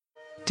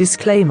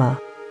Disclaimer.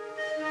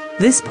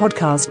 This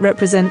podcast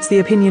represents the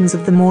opinions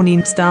of the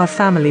Morningstar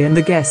family and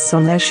the guests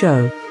on their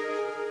show.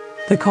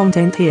 The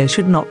content here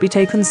should not be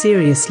taken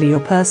seriously or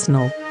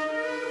personal.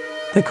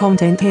 The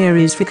content here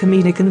is for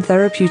comedic and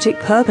therapeutic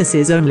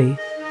purposes only.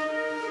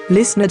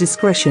 Listener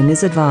discretion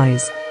is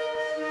advised.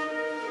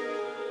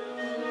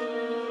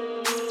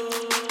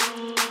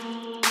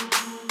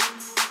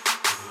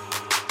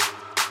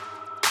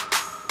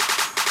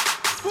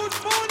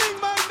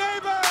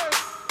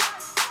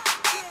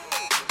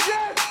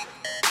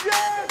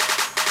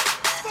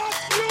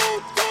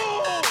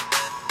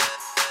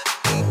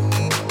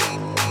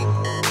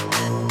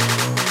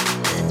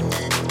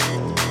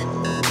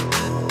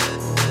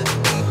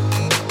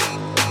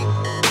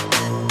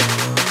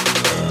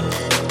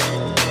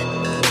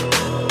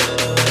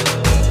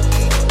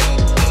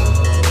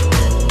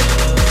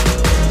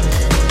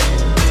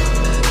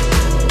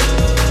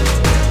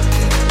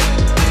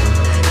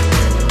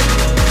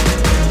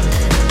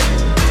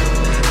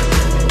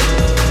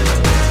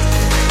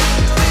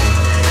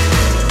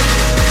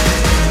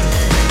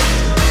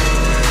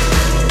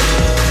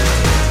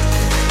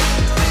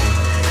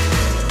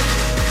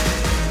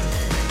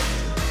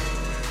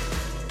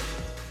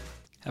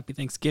 Happy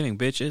Thanksgiving,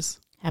 bitches.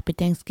 Happy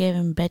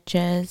Thanksgiving,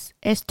 bitches.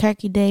 It's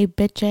Turkey Day,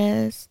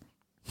 bitches.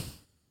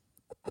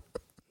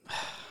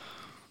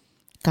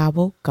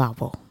 Gobble,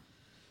 gobble.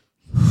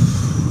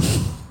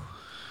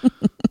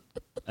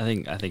 I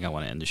think I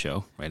want to end the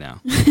show right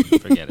now.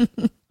 Forget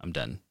it. I'm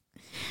done.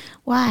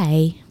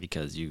 Why?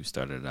 Because you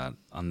started out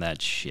on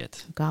that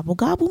shit. Gobble,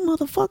 gobble,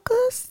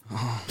 motherfuckers.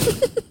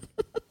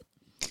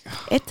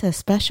 It's a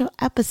special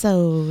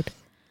episode.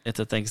 It's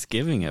a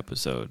Thanksgiving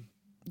episode.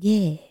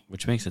 Yeah.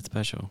 Which makes it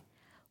special.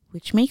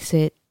 Which makes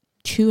it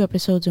 2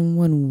 episodes in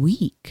 1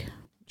 week.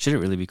 Should it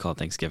really be called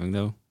Thanksgiving,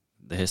 though?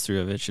 The history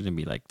of it shouldn't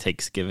be like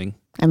Takesgiving.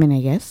 I mean,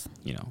 I guess.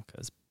 You know,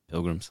 because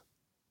pilgrims.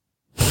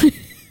 I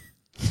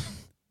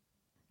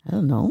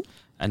don't know.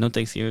 I know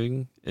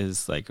Thanksgiving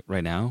is like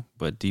right now,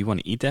 but do you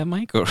want to eat that,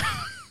 Mike? Or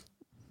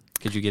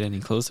could you get any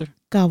closer?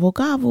 Gobble,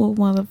 gobble,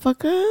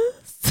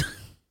 motherfuckers.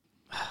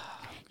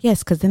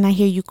 Yes, because then I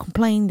hear you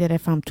complain that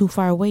if I'm too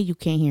far away, you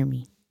can't hear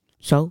me.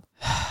 So,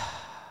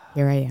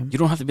 here I am. You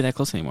don't have to be that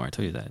close anymore. I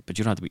told you that. But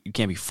you don't have to be. You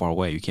can't be far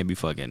away. You can't be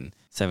fucking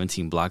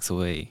 17 blocks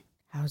away.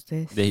 How's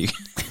this? There you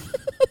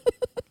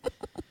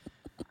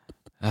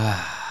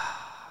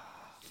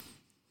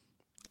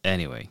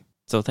Anyway,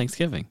 so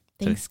Thanksgiving.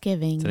 Today's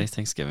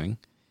Thanksgiving.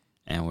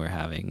 And we're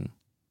having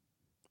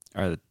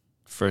our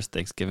first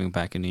Thanksgiving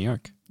back in New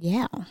York.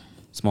 Yeah.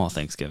 Small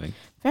Thanksgiving.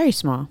 Very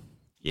small.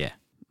 Yeah.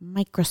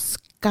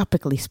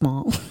 Microscopically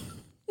small.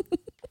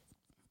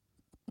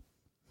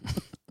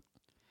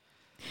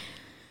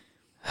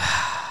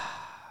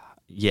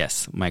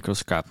 Yes,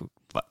 microscopic.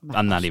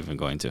 I'm not even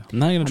going to. I'm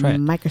not even going to try it.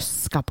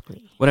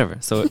 Microscopically. Whatever.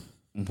 So,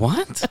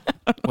 what?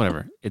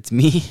 Whatever. It's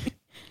me.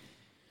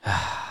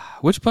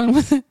 Which button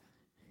was it?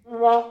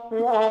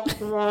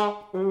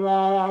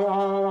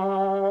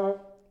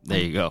 There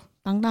you go.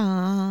 Dong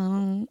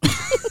dong.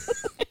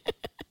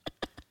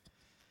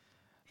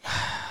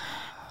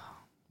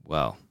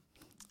 Well,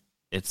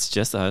 it's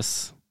just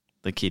us,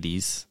 the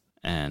kiddies,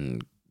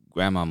 and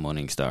Grandma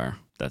Morningstar.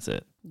 That's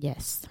it.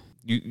 Yes.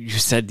 You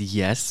said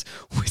yes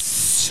with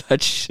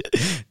such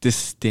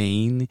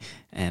disdain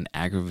and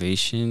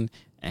aggravation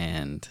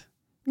and...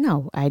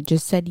 No, I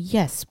just said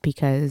yes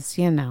because,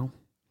 you know.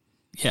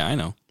 Yeah, I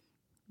know.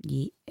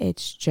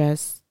 It's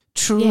just...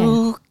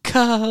 True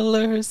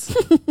colors.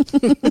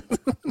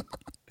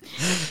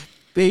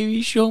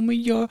 Baby, show me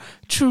your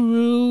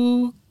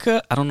true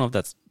I don't know if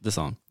that's the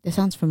song. It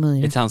sounds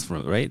familiar. It sounds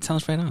familiar, right? It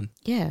sounds right on.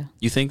 Yeah.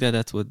 You think that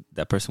that's what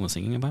that person was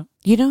singing about?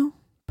 You know,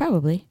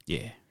 probably.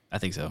 Yeah, I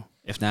think so.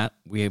 If not,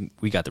 we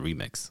got the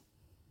remix.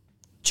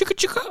 Chicka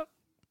chicka.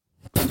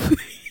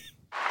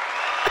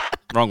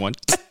 Wrong one.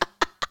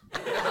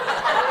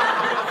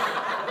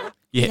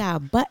 Yeah. Yeah,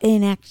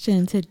 button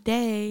action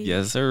today.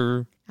 Yes,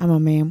 sir. I'm a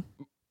ma'am.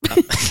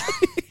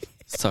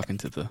 It's talking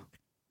to the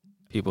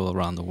people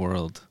around the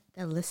world.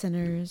 The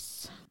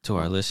listeners. To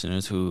our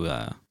listeners who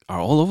are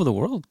all over the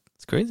world.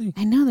 It's crazy.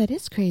 I know, that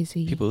is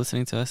crazy. People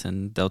listening to us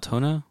in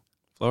Deltona,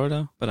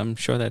 Florida. But I'm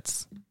sure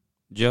that's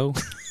Joe.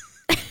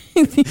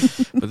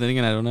 But then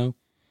again, I don't know.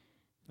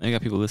 I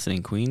got people listening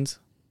in Queens.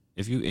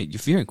 If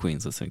you're in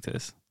Queens listening to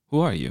this, who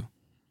are you?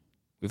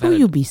 Who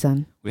you be,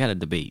 son? We had a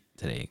debate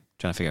today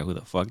trying to figure out who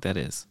the fuck that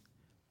is.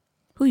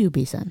 Who you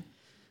be, son?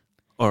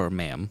 Or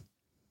ma'am.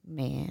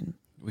 Man.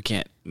 We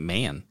can't,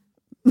 man.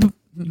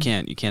 You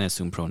can't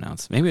assume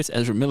pronouns. Maybe it's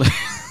Ezra Miller.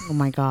 Oh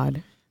my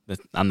God.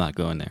 I'm not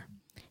going there.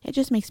 It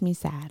just makes me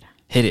sad.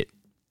 Hit it.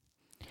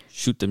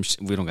 Shoot them.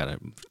 We don't gotta.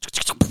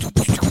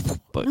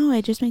 But no,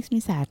 it just makes me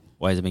sad.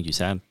 Why does it make you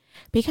sad?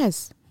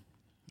 Because.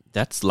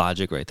 That's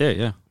logic right there,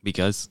 yeah.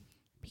 Because,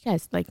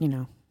 like, you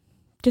know,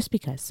 just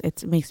because.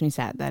 It makes me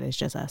sad that it's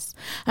just us.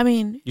 I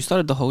mean. You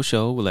started the whole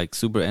show like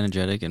super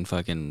energetic and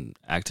fucking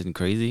acting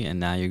crazy, and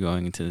now you're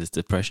going into this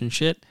depression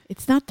shit.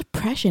 It's not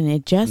depression.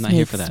 It just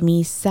makes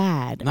me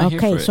sad.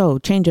 Okay, so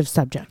change of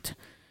subject.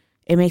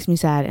 It makes me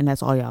sad, and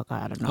that's all y'all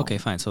gotta know. Okay,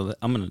 fine. So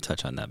I'm going to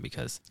touch on that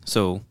because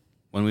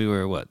when we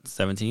were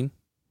 17,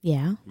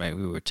 Yeah. right?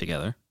 We were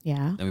together.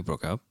 Yeah. Then we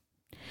broke up.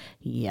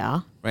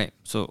 Yeah. Right.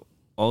 So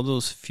all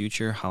those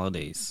future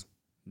holidays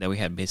that we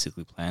had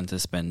basically planned to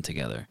spend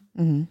together,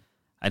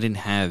 I didn't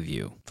have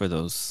you for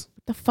those.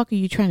 What the fuck are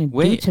you trying to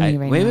do to me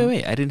right now?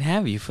 Wait. I didn't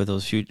have you for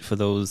those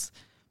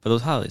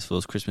holidays, for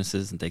those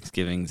Christmases and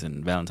Thanksgivings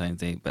and Valentine's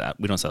Day. But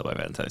we don't celebrate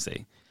Valentine's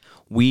Day.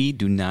 We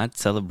do not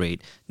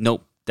celebrate.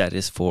 Nope. That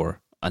is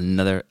for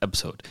another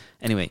episode.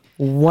 Anyway.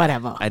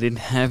 Whatever. I didn't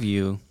have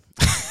you.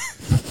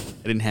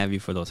 I didn't have you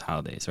for those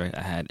holidays, right?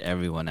 I had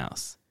everyone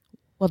else.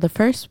 Well, the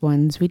first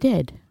ones we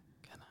did.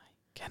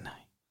 Can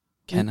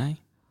I?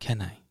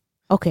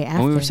 Okay, after.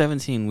 When we were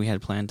 17, we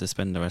had planned to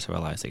spend the rest of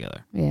our lives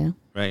together. Yeah.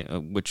 Right?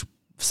 Which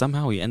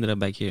somehow we ended up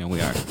back here, and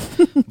we are.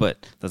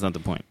 But that's not the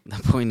point.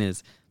 The point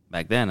is,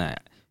 back then,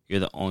 you're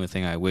the only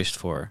thing I wished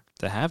for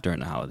to have during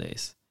the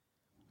holidays.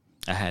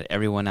 I had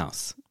everyone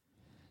else.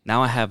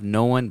 Now I have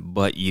no one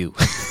but you.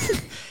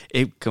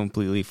 It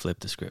completely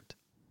flipped the script.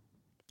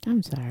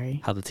 I'm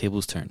sorry. How the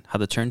tables turn. How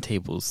the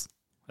turntables,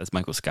 as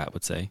Michael Scott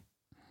would say.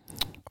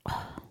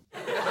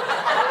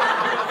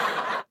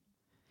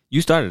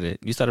 You started it.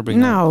 You started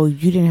bringing No,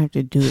 you didn't have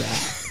to do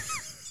that.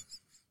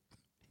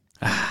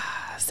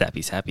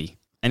 Sappy.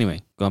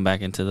 Anyway, going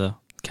back into the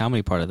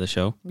comedy part of the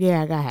show.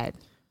 Yeah, go ahead.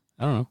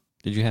 I don't know.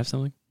 Did you have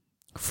something?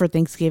 For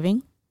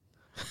Thanksgiving?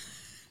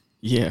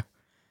 Yeah.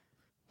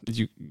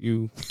 Did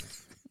you?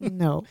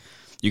 No.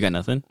 You got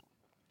nothing?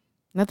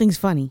 Nothing's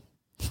funny.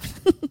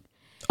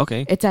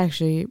 Okay. It's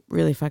actually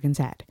really fucking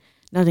sad.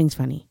 Nothing's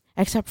funny.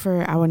 Except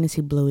for I want to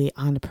see Bluey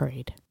on the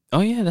parade.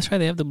 Oh, yeah, that's right.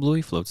 They have the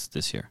Bluey floats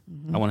this year.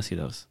 Mm-hmm. I want to see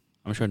those.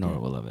 I'm sure Nora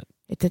will love it.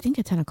 It's, I think,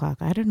 at 10 o'clock.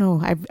 I don't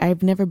know.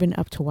 I've never been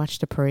up to watch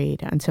the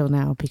parade until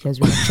now because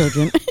we have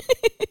children.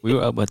 We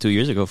were up 2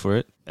 years ago for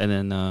it. And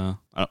then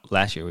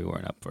last year we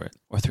weren't up for it.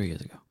 Or 3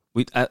 years ago.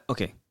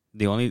 Okay.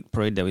 The only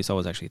parade that we saw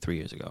was actually 3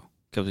 years ago.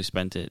 Because we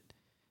spent it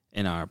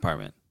in our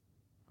apartment.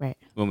 Right.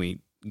 When we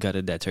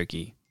gutted that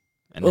turkey.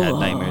 And had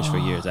nightmares for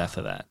years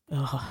after that.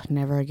 Oh,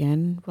 never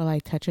again will I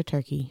touch a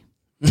turkey.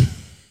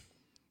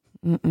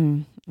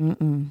 Mm-mm.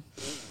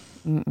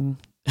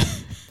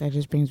 That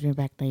just brings me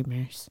back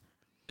nightmares.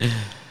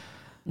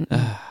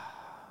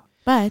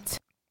 But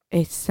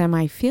it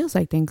semi feels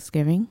like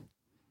Thanksgiving.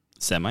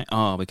 Semi?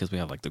 Oh, because we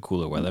have like the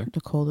cooler weather. The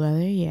cold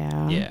weather,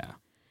 yeah. Yeah.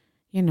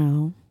 You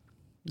know,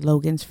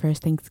 Logan's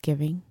first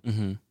Thanksgiving.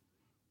 Mm-hmm.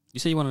 You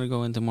said you wanted to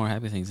go into more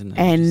happy things.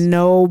 And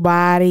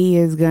nobody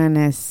is going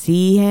to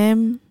see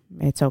him.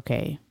 It's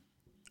okay.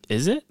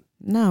 Is it?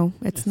 No,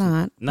 it's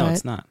not. No,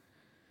 it's not.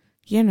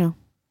 You know,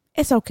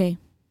 it's okay.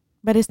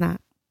 But it's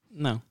not.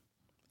 No.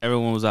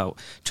 Everyone was out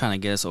trying to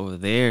get us over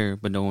there,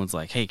 but no one's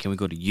like, hey, can we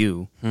go to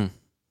you?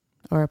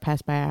 Or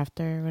pass by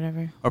after or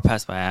whatever. Or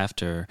pass by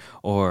after.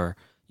 Or,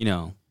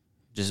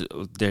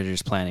 they're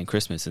just planning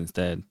Christmas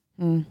instead.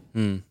 I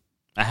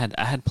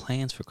had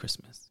plans for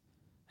Christmas.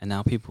 And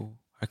now people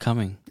are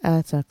coming. Oh,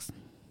 that sucks.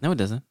 No, it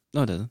doesn't.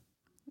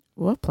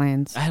 What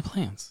plans? I had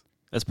plans.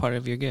 That's part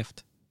of your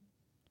gift.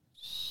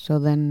 So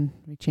then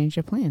we changed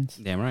your plans.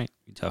 Damn right.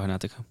 You tell her not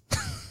to come.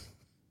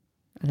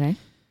 Okay.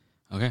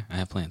 Okay, I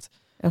have plans.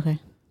 Okay.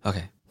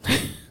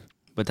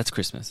 But that's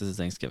Christmas. This is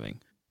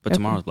Thanksgiving. But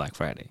tomorrow's Black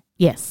Friday.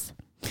 Yes.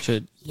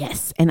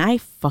 Yes. And I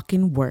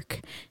fucking work.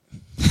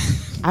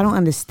 I don't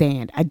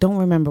understand. I don't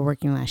remember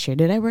working last year.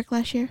 Did I work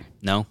last year?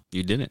 No,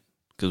 you didn't.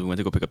 Because we went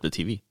to go pick up the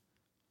TV.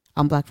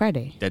 On Black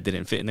Friday. That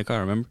didn't fit in the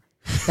car, remember?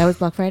 That was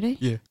Black Friday?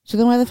 Yeah. So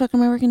then why the fuck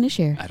am I working this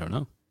year? I don't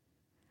know.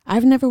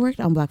 I've never worked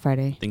on Black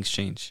Friday. Things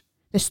change.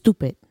 They're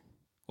stupid.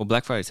 Well,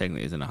 Black Friday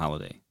technically isn't a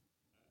holiday.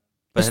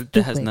 But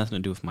that has nothing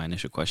to do with my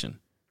initial question.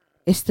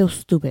 It's still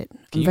stupid.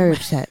 I'm very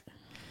upset.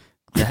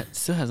 That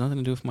still has nothing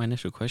to do with my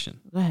initial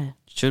question. Go ahead.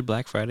 Should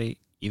Black Friday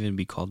even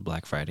be called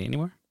Black Friday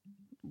anymore?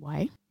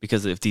 Why?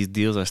 Because if these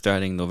deals are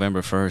starting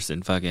November 1st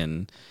and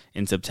fucking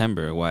in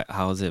September,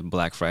 how is it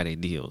Black Friday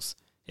deals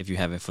if you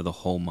have it for the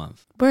whole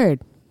month?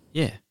 Word.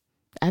 Yeah.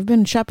 I've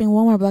been shopping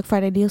Walmart Black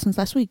Friday deals since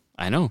last week.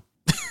 I know.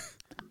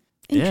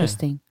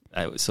 Interesting.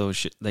 Yeah.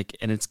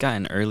 And it's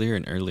gotten earlier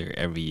and earlier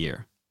every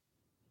year.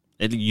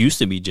 It used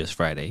to be just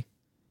Friday.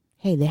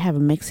 Hey, they have a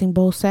mixing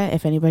bowl set.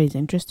 If anybody's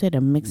interested, a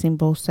mixing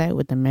bowl set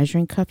with the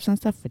measuring cups and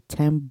stuff for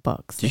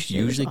 $10. Do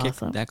you usually get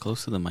that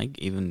close to the mic,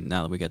 even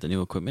now that we got the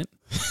new equipment?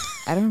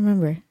 I don't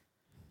remember.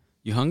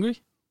 You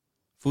hungry?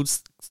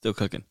 Food's still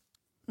cooking.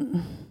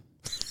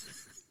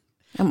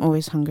 I'm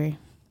always hungry.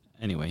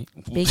 Anyway.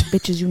 Big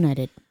bitches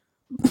united.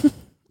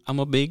 I'm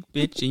a big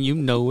bitch and you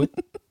know it.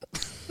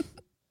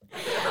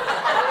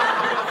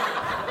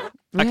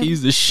 I can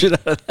use the shit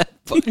out of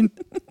that button.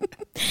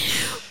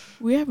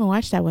 We haven't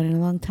watched that one in a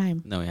long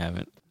time. No, we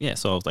haven't. Yeah,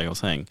 so like I was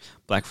saying,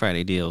 Black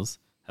Friday deals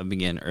have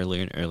begun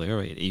earlier and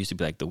earlier. It used to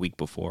be like the week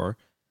before.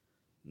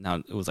 Now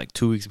it was like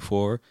 2 weeks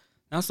before.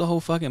 Now it's the whole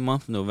fucking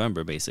month of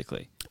November,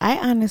 basically. I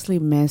honestly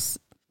miss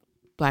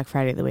Black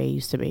Friday the way it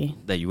used to be.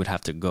 That you would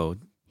have to go.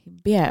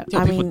 Yeah,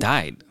 people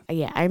died.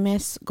 Yeah, I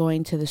miss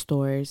going to the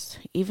stores,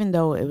 even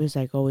though it was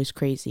like always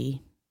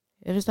crazy.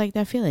 it was like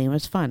that feeling. It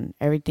was fun.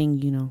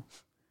 Everything,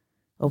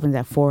 opens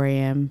at 4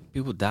 a.m.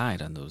 People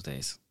died on those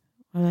days.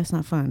 Well, that's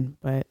not fun,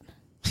 but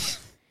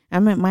I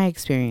meant my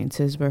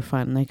experiences were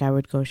fun. Like, I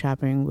would go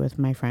shopping with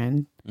my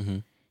friend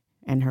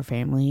and her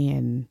family,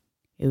 and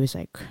it was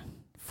like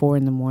 4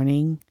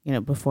 a.m,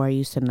 before I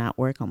used to not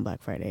work on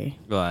Black Friday.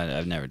 Well,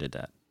 I've never did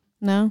that.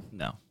 No?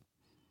 No.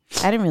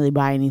 I didn't really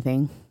buy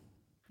anything.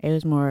 It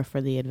was more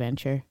for the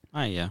adventure.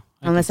 Yeah.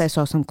 Unless I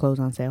saw some clothes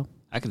on sale.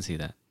 I can see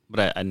that.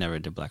 But I never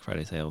did Black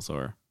Friday sales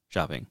or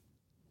shopping.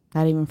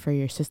 Not even for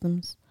your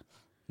systems?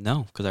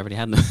 No, because I already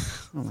had them.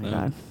 Oh, my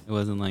God. It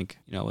wasn't like,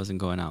 I wasn't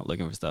going out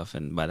looking for stuff.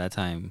 And by that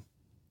time,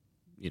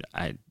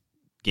 I had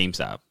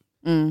GameStop.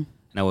 And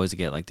I always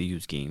get like the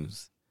used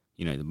games.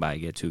 The buy,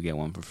 get 2, get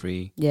 1 for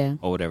free. Yeah.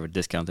 Or whatever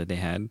discount that they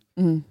had.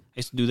 I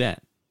used to do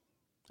that.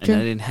 And True.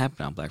 that didn't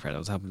happen on Black Friday. It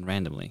was happening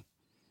randomly.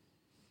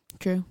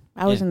 True.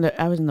 I was in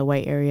the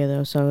white area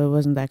though, so it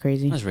wasn't that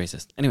crazy. That's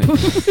racist. Anyway.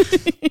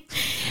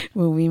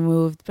 When we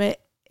moved,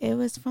 but it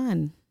was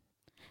fun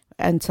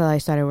until I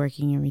started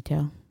working in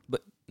retail.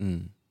 But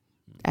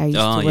I used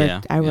to work.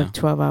 Yeah, I worked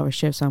 12-hour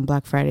shifts on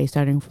Black Friday,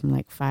 starting from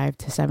like 5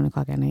 to 7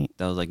 o'clock at night.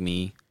 that was like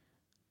me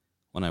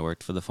when I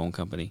worked for the phone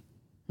company.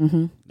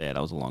 Mm-hmm. Yeah,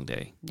 that was a long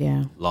day.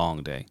 Yeah.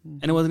 Long day.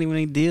 And it wasn't even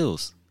any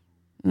deals.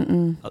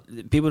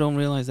 People don't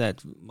realize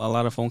that a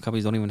lot of phone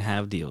companies don't even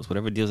have deals.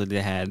 Whatever deals that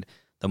they had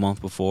the month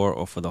before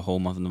or for the whole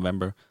month of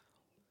November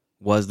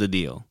was the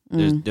deal.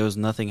 There was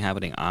nothing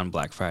happening on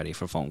Black Friday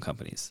for phone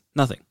companies.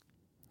 Nothing.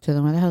 So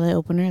then why the hell they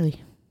open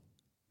early?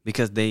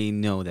 Because they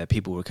know that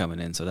people were coming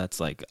in. So that's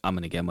like, I'm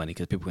going to get money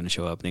because people are going to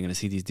show up. They're going to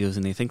see these deals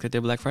and they think that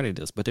they're Black Friday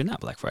deals. But they're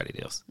not Black Friday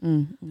deals.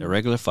 They're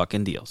regular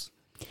fucking deals.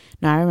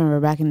 Now, I remember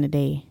back in the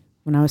day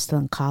when I was still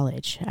in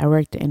college, I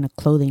worked in a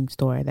clothing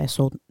store that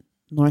sold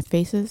North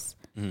Faces.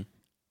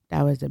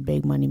 That was a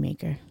big money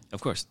maker.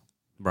 Of course.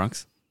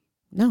 Bronx?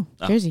 No,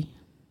 Jersey.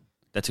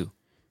 That too.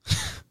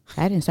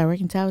 I didn't start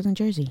working until I was in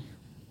Jersey.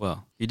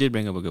 Well, you did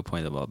bring up a good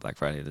point about Black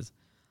Friday. There's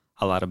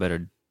a lot of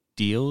better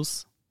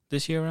deals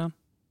this year around.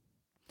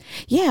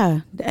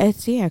 Yeah,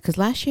 because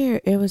last year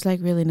it was like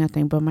really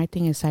nothing. But my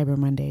thing is Cyber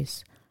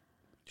Mondays.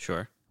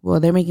 Sure. Well,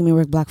 they're making me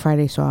work Black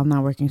Friday, so I'm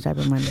not working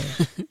Cyber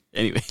Monday.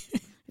 Anyway.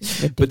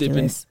 It's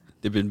ridiculous.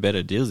 But they've been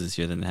better deals this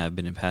year than they have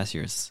been in past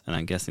years. And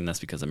I'm guessing that's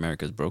because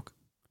America's broke.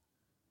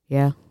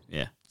 Yeah.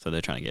 Yeah. So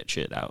they're trying to get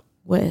shit out.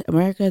 What?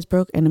 America is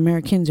broke and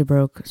Americans are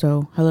broke.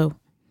 So, hello.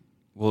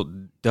 Well,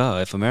 duh.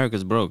 If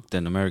America's broke,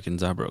 then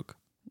Americans are broke.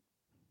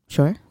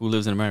 Sure. Who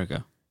lives in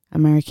America?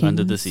 Americans.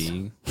 Under the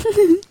sea.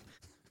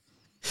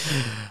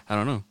 I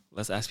don't know.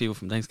 Let's ask people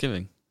from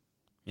Thanksgiving.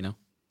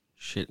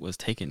 Shit was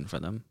taken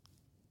from them.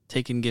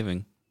 Taken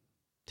giving.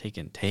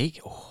 Take.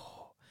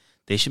 Oh.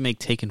 They should make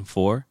Taken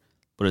 4,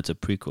 but it's a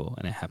prequel,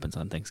 and it happens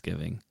on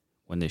Thanksgiving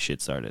when this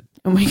shit started.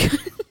 Oh, my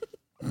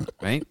God.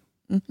 Right?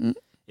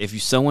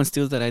 If someone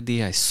steals that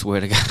idea, I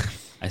swear to God.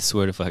 I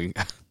swear to fucking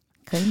God.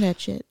 Claim that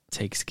shit.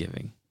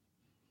 Takesgiving.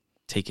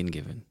 Taken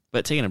given.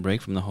 But taking a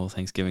break from the whole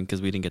Thanksgiving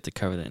because we didn't get to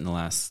cover that in the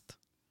last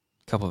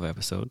couple of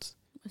episodes.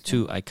 What's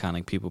 2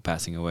 iconic people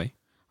passing away.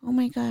 Oh,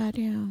 my God,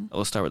 yeah.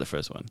 We'll start with the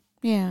first one.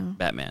 Yeah.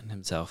 Batman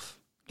himself.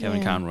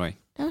 Kevin Conroy.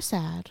 That was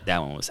sad. That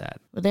one was sad.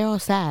 Well, they're all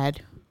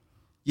sad.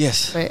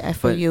 Yes. But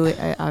for you,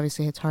 it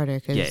obviously hits harder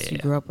because you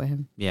grew up with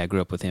him. Yeah, I grew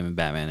up with him and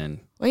Batman. And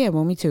well, yeah,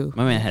 well, me too.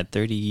 my man had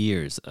 30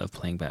 years of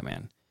playing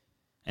Batman.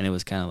 And it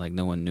was kind of like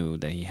no one knew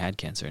that he had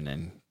cancer. And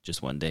then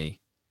just one day,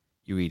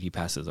 you read he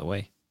passes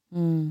away.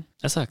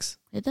 That sucks.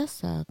 It does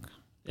suck.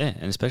 Yeah,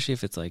 and especially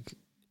if it's like,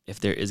 if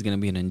there is going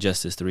to be an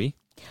Injustice 3.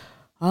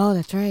 Oh,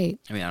 that's right.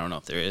 I mean, I don't know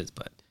if there is,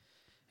 but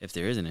if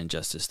there is an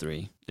Injustice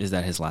 3, is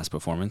that his last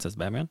performance as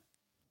Batman?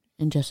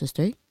 Injustice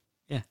 3?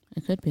 Yeah.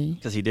 It could be.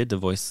 Because he did the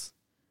voice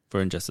for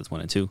Injustice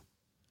 1 and 2.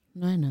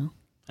 No, I know.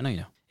 I know you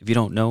know. If you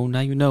don't know, now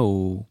you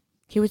know.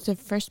 He was the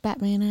first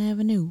Batman I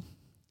ever knew.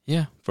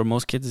 Yeah, for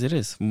most kids it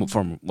is.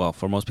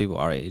 For most people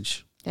our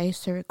age. I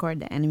used to record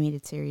the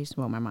animated series.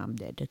 Well, my mom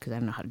did because I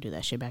didn't know how to do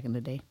that shit back in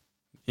the day.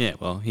 Yeah,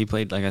 well, he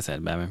played, like I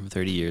said, Batman for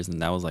 30 years,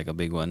 and that was like a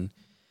big one.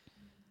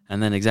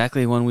 And then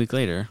exactly 1 week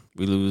later,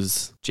 we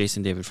lose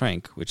Jason David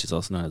Frank, which is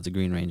also known as the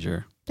Green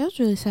Ranger. That was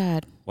really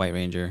sad. White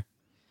Ranger.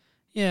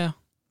 Yeah.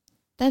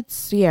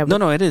 That's, yeah.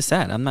 No, it is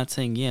sad. I'm not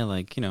saying,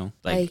 like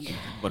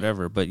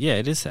whatever. But yeah,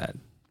 it is sad.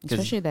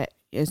 Especially that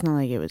it's not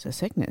like it was a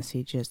sickness.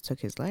 He just took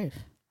his life.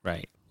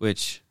 Right.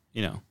 Which,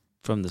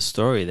 from the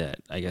story that,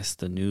 I guess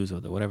the news or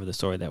whatever the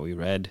story that we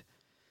read,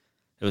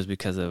 it was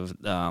because of,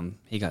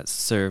 he got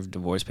served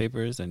divorce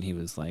papers and he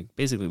was like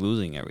basically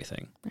losing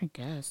everything. I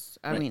guess.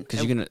 I mean.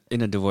 Because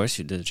in a divorce,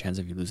 there's a chance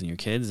of you losing your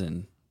kids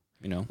and,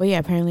 Well, yeah,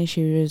 apparently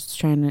she was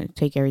trying to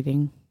take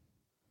everything.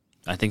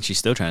 I think she's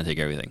still trying to take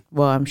everything.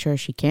 Well, I'm sure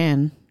she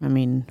can. I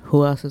mean,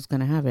 who else is going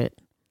to have it?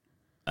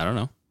 I don't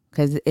know.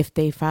 Because if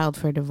they filed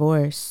for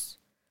divorce,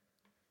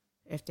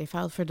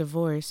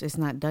 it's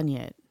not done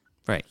yet.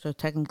 Right. So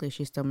technically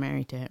she's still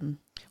married to him.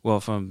 Well,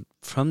 from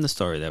the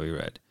story that we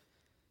read,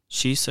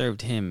 she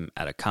served him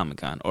at a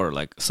Comic-Con or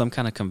like some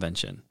kind of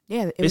convention.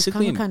 Yeah, it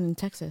basically was Comic-Con in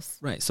Texas.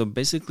 Right. So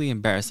basically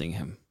embarrassing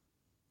him.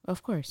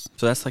 Of course.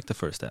 So that's like the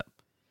first step.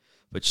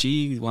 But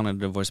she wanted a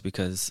divorce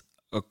because,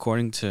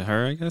 according to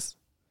her, I guess,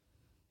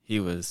 he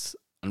was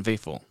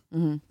unfaithful.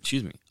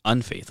 Excuse me,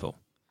 unfaithful,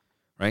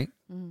 right?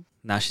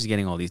 Now she's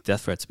getting all these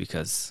death threats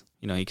because,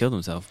 he killed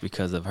himself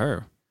because of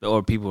her.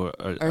 Or people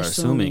are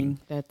assuming.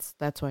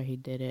 That's why he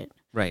did it.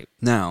 Right.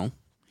 Now,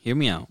 hear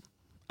me out.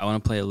 I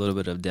want to play a little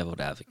bit of devil's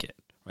advocate,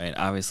 right?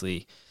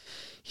 Obviously,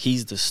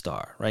 he's the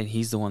star, right?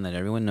 He's the one that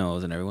everyone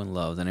knows and everyone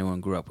loves and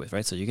everyone grew up with,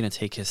 right? So you're going to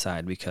take his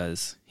side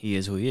because he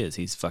is who he is.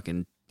 He's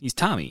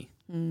Tommy.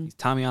 He's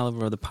Tommy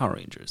Oliver of the Power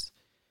Rangers.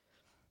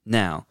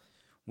 Now,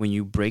 when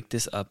you break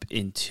this up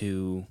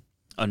into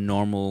a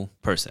normal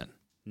person,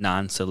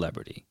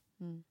 non-celebrity,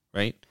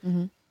 right?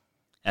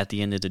 At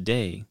the end of the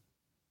day,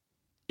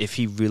 if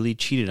he really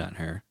cheated on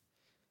her,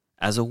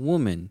 as a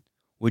woman,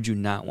 would you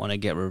not want to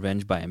get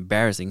revenge by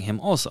embarrassing him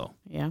also?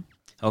 Yeah.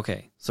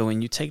 Okay, so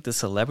when you take the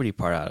celebrity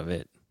part out of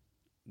it,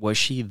 was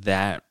she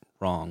that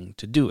wrong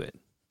to do it?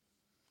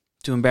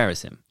 To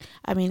embarrass him?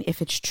 I mean,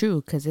 if it's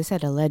true, because it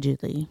said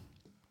allegedly.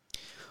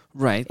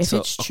 Right. If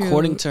so it's true,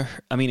 according to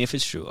her, if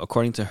it's true,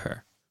 according to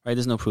her, right,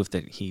 there's no proof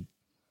that he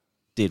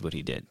did what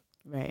he did.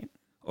 Right.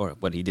 Or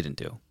what he didn't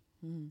do.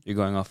 You're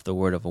going off the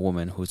word of a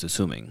woman who's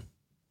assuming,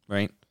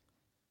 right?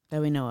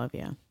 That we know of,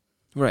 yeah.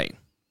 Right.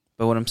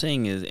 But what I'm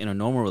saying is, in a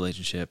normal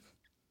relationship,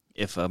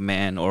 if a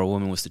man or a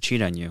woman was to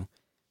cheat on you,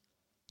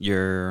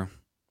 your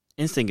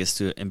instinct is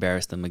to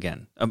embarrass them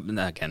again.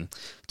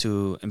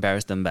 To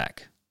embarrass them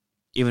back.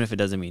 Even if it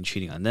doesn't mean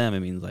cheating on them, it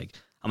means like,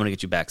 I'm going to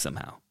get you back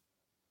somehow.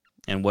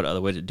 And what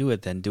other way to do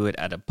it than do it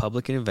at a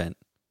public event?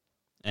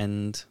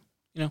 And,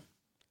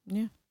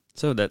 Yeah.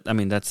 So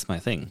that's my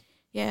thing.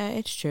 Yeah,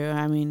 it's true.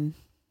 I mean,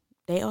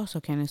 they also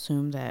can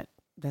assume that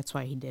that's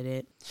why he did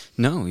it.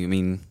 No, you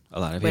mean a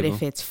lot of people. But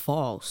if it's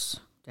false,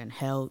 then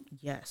hell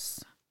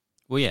yes.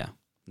 Well, yeah.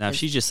 Now, if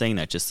she's just saying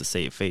that just to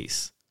save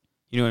face,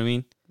 you know what I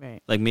mean?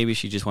 Right. Like maybe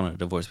she just wanted a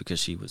divorce because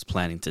she was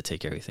planning to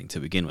take everything to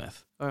begin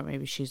with. Or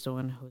maybe she's the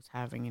one who's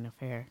having an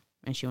affair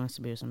and she wants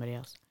to be with somebody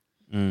else.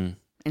 And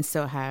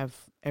still have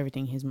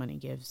everything his money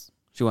gives.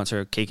 She wants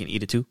her cake and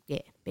eat it too?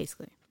 Yeah,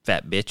 basically.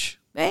 Fat bitch.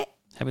 Eh?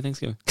 Happy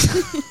Thanksgiving.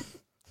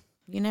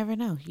 You never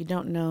know. You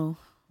don't know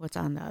what's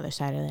on the other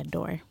side of that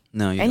door.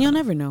 No, you'll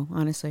never know,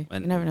 honestly. You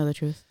never know the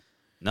truth.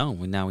 No,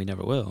 now we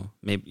never will.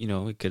 Maybe,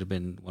 it could have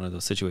been one of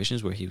those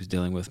situations where he was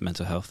dealing with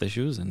mental health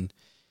issues and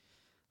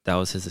that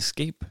was his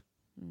escape.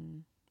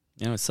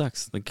 It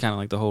sucks. Like kind of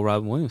like the whole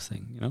Robin Williams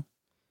thing,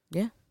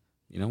 Yeah.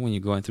 When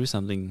you're going through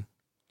something,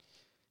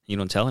 you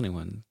don't tell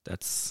anyone.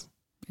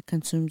 It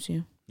consumes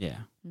you. Yeah.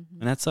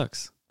 And that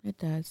sucks. It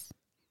does.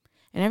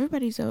 And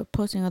everybody's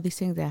posting all these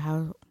things that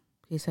how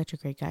he's such a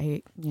great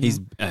guy. He's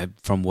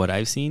from what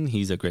I've seen,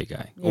 he's a great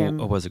guy. Yeah,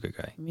 or was a great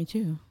guy. Me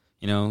too.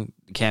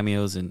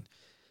 Cameos and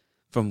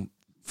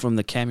from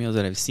the cameos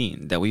that I've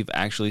seen, that we've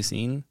actually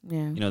seen,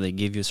 they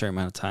give you a certain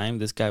amount of time.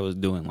 This guy was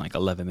doing like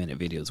 11-minute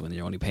videos when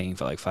you're only paying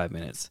for like 5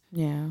 minutes.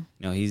 Yeah.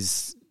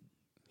 He's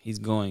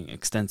going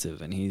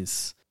extensive and he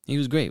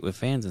was great with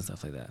fans and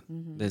stuff like that.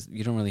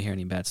 You don't really hear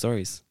any bad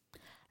stories.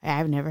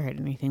 I've never heard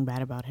anything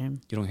bad about him.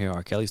 You don't hear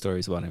R. Kelly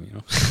stories about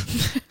him,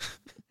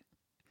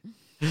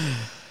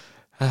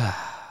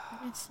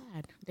 It's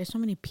sad. There's so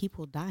many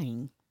people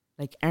dying.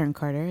 Like Aaron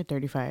Carter at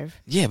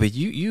 35. Yeah, but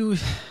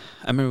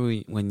I remember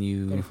when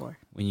you 34.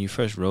 When you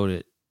first wrote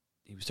it,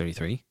 he was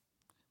 33.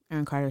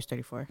 Aaron Carter was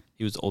 34.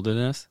 He was older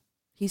than us?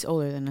 He's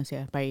older than us,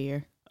 yeah, by a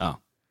year. Oh.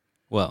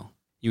 Well,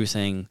 you were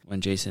saying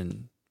when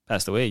Jason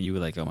passed away, you were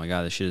like, oh my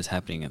God, this shit is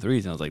happening in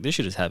 3s. And I was like, this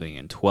shit is happening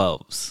in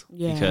 12s.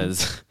 Yeah.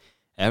 Because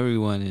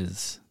everyone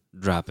is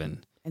dropping.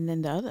 And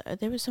then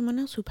there was someone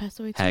else who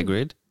passed away too.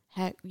 Hagrid?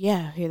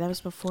 Yeah, that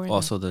was before.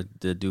 Also, the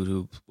dude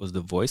who was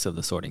the voice of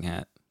the Sorting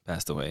Hat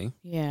passed away.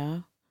 Yeah.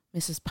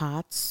 Mrs.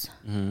 Potts.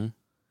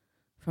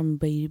 From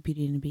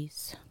Beauty and the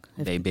Beast.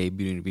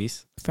 Beauty and the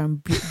Beast? From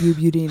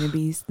Beauty and the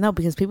Beast. No,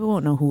 because people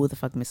won't know who the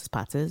fuck Mrs.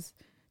 Potts is.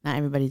 Not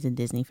everybody's a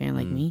Disney fan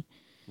like me.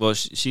 Well,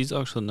 she's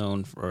also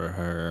known for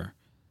her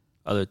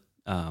other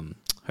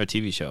her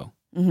TV show.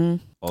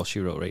 All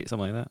She Wrote, right?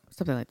 Something like that.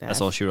 Something like that.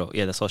 That's All She Wrote.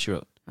 Yeah, That's All She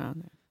Wrote. Oh,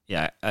 okay.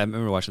 Yeah, I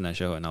remember watching that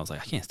show and I was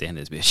like, I can't stand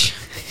this bitch.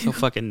 So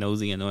fucking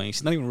nosy, annoying.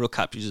 She's not even a real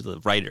cop. She's just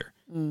a writer.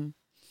 And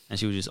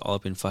she was just all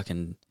up in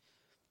fucking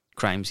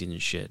crime scene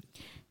and shit.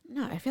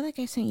 No, I feel like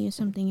I sent you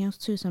something else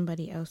too.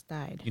 Somebody else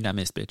died. You're not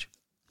missed, bitch.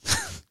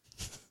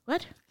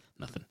 What?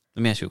 Nothing.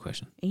 Let me ask you a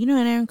question. And you know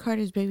that Aaron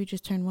Carter's baby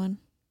just turned 1?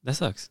 That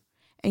sucks.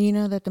 And you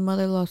know that the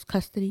mother lost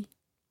custody?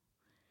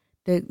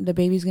 The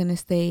baby's going to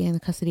stay in the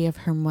custody of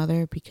her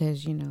mother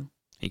because,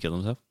 He killed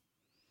himself?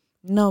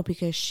 No,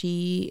 because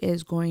she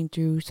is going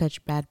through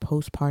such bad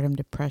postpartum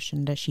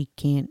depression that she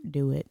can't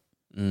do it.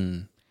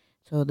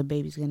 So the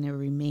baby's going to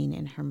remain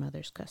in her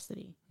mother's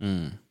custody.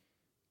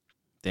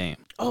 Damn.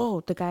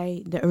 Oh,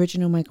 the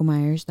original Michael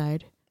Myers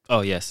died.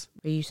 Oh, yes.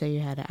 But you say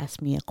you had to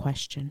ask me a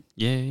question.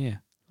 Yeah.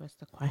 What's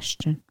the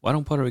question? Why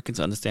don't Puerto Ricans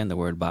understand the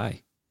word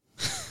bye?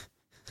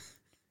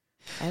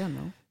 I don't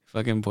know.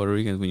 Fucking Puerto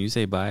Ricans, when you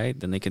say bye,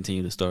 then they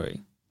continue the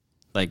story.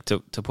 Like to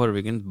Puerto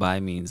Ricans, bye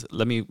means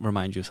let me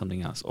remind you of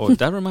something else. Or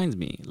that reminds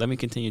me, let me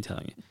continue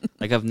telling you.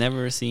 Like I've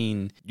never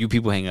seen you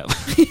people hang up.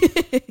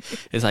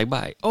 It's like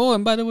bye. Oh,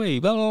 and by the way,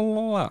 blah blah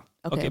blah blah.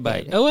 Okay,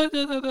 bye. Okay.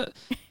 Oh,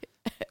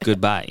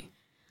 goodbye.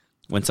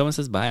 When someone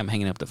says bye, I'm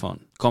hanging up the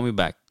phone. Call me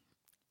back.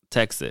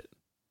 Text it.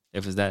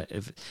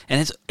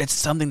 And it's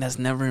something that's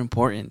never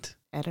important.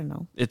 I don't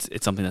know. It's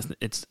something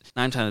it's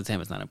 9 times out of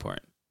 10 it's not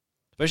important.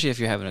 Especially if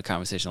you're having a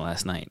conversation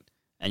last night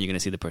and you're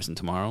gonna see the person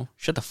tomorrow.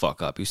 Shut the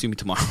fuck up. You see me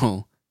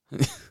tomorrow.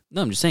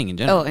 No, I'm just saying in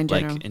general. Oh, in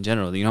general. Like in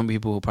general. You know how many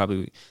people how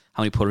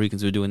many Puerto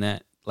Ricans were doing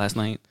that last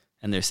night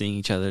and they're seeing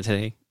each other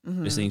today?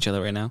 Mm-hmm. They're seeing each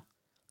other right now.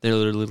 They're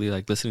literally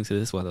like listening to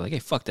this while they're like, hey,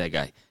 fuck that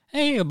guy.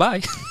 Hey,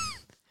 bye.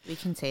 We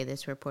can say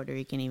this for Puerto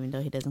Rican even though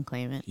he doesn't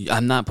claim it.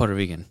 I'm not Puerto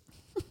Rican.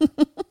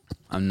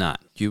 I'm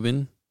not.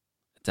 Cuban,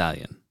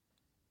 Italian.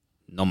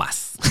 No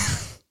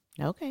mas.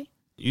 Okay.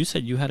 You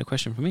said you had a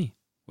question for me,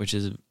 which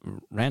is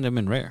random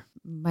and rare.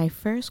 My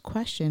first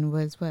question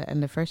was what, in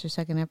the first or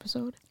second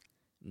episode?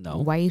 No.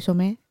 Why are you so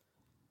mad?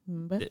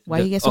 Remember? Why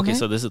you get so mad? Okay,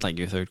 so this is like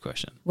your third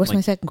question. What's like,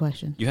 my second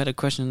question? You had a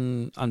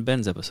question on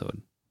Ben's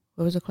episode.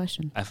 What was the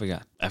question? I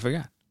forgot.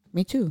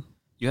 Me too.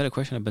 You had a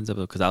question on Ben's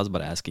episode because I was about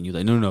to ask and you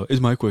like, no,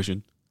 it's my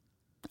question.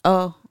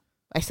 Oh,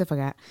 I still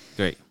forgot.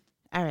 Great.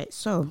 All right,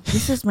 so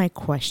this is my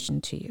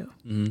question to you.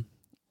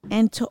 Mm-hmm.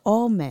 And to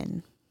all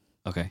men.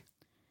 Okay.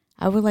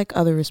 I would like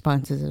other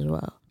responses as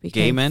well. Because,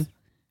 gay men?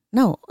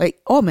 No, like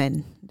all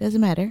men.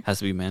 Doesn't matter. Has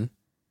to be men?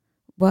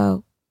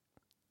 Well.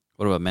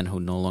 What about men who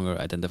no longer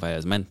identify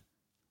as men?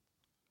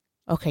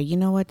 Okay, you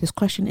know what? This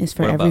question is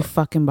for every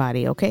fucking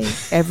body, okay?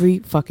 Every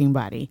fucking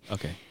body.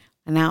 Okay.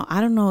 Now,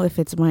 I don't know if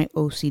it's my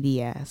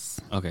OCD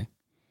ass. Okay.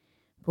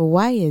 But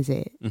why is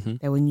it Mm-hmm.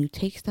 that when you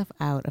take stuff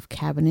out of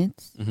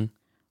cabinets Mm-hmm.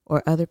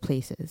 or other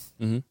places,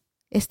 Mm-hmm.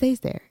 it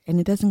stays there and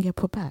it doesn't get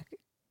put back?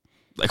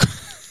 Like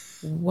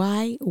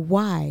Why?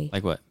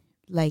 Like what?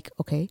 Like,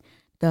 okay,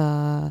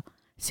 the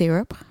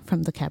syrup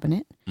from the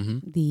cabinet,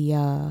 Mm-hmm.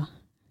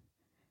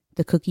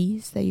 the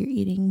cookies that you're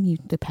eating,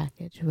 the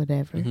package,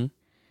 whatever, Mm-hmm.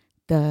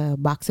 the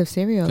box of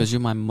cereal, Because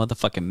you're my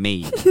motherfucking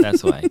maid.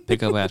 That's why.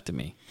 Pick up after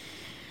me.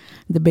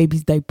 the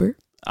baby's diaper.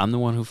 I'm the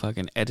one who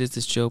fucking edits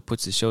the show,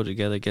 puts the show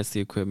together, gets the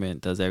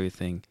equipment, does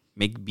everything,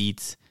 make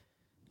beats.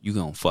 You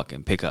gonna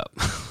fucking pick up.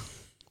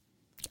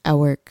 At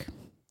work.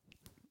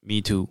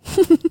 Me too.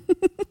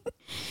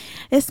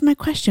 It's my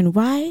question.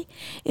 Why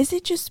is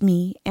it just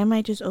me? Am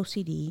I just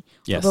OCD?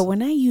 Yes. But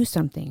when I use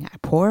something, I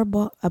pour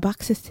a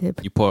box of cereal.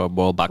 You pour a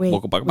bowl back.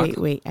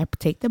 Wait. I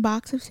take the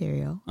box of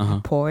cereal, Uh-huh. I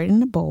pour it in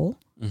the bowl.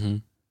 Mm-hmm.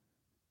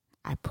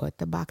 I put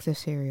the box of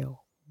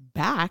cereal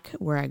back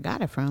where I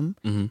got it from.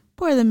 Mm-hmm.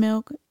 Pour the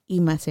milk,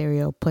 eat my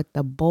cereal, put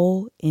the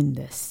bowl in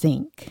the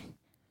sink.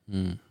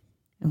 Mm.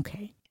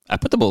 Okay. I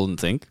put the bowl in the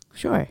sink.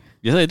 Sure.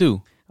 Yes, I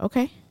do.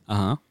 Okay.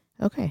 Uh-huh.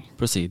 Okay.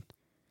 Proceed.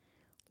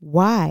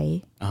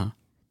 Why Uh-huh.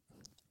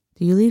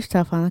 do you leave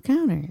stuff on the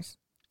counters?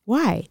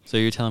 Why? So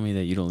you're telling me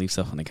that you don't leave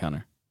stuff on the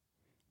counter?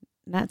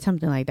 Not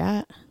something like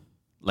that.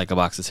 Like a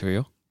box of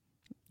cereal?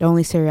 The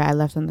only cereal I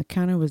left on the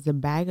counter was the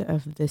bag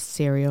of this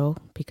cereal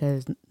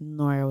because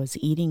Nora was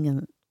eating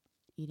them,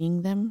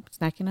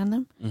 snacking on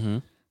them. Mm-hmm.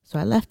 So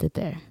I left it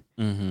there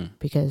Mm-hmm.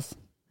 because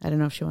I don't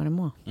know if she wanted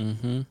more.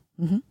 Mm-hmm.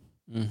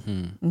 Mm-hmm.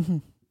 Mm-hmm. Mm-hmm.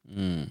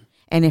 Mm.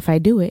 And if I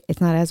do it, it's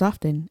not as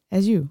often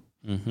as you.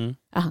 Mm-hmm.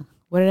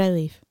 What did I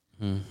leave?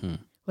 Mm-hmm.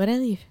 What did I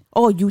leave?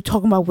 Oh, you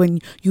talking about when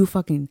you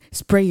fucking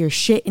spray your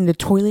shit in the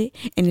toilet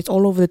and it's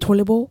all over the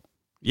toilet bowl?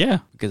 Yeah,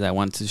 because I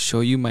want to show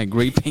you my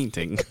great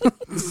painting.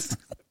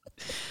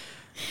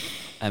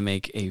 I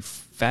make a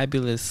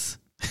fabulous...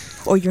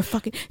 Or you're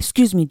fucking...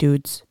 Excuse me,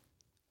 dudes.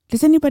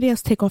 Does anybody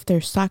else take off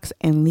their socks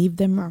and leave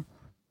them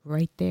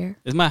right there?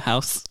 It's my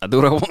house. I do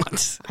what I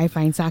want. I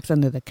find socks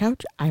under the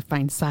couch. I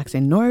find socks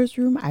in Nora's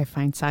room. I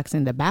find socks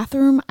in the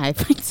bathroom. I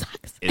find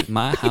socks... It's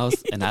my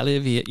house, and I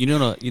live here. You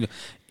know,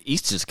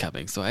 Easter's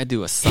coming, so I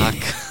do a sock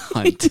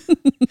hunt.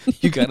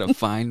 You gotta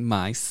find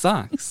my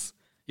socks.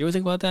 You ever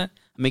think about that?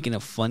 I'm making a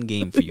fun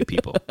game for you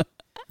people.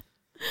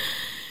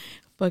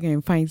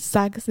 Fucking find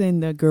socks in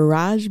the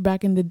garage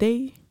back in the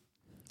day.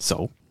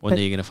 So, one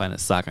day you're gonna find a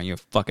sock on your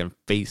fucking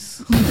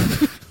face.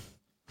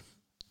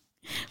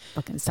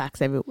 Fucking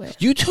socks everywhere.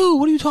 You too.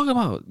 What are you talking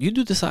about? You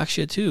do the sock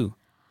shit too.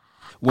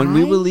 When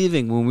we were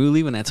leaving,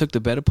 I took the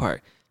bed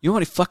apart. You know how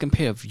many fucking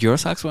pair of your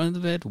socks were under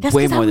the bed? That's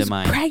Way 'cause more I was than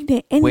mine.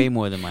 Pregnant and Way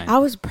more than mine. I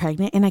was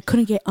pregnant and I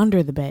couldn't get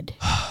under the bed.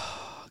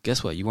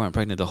 Guess what? You weren't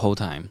pregnant the whole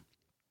time.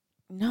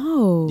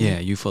 No. Yeah,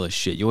 you full of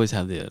shit. You always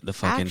have the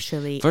fucking.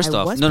 Actually, First I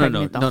off, was no,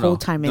 pregnant the whole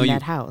time in you,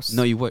 that house.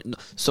 No, you weren't. No.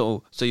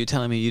 So you're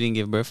telling me you didn't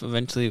give birth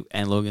eventually,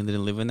 and Logan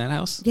didn't live in that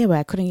house? Yeah, but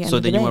I couldn't get So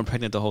under then the you bed. weren't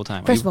pregnant the whole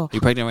time. First of all, are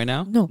you pregnant right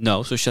now? No.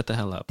 No. So shut the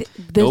hell up.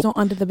 There's Nope. no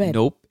under the bed.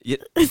 Nope. Yeah.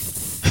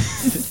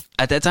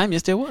 At that time,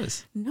 yes, there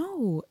was.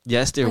 No.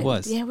 Yes, there But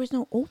was. There was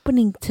no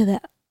opening to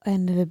the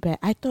end of the bed.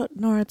 I thought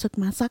Nora took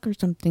my sock or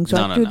something, so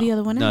I threw the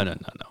other one out.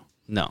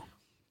 No.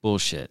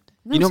 Bullshit.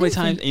 No, You know how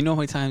seriously.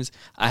 many times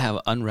I have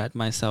unwrapped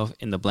myself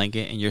in the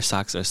blanket and your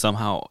socks are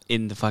somehow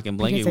in the fucking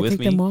blanket Because I with take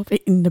me? them off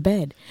in the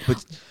bed.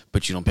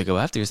 But you don't pick up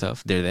after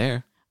yourself. They're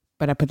there.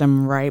 But I put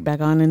them right back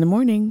on in the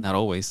morning. Not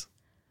always.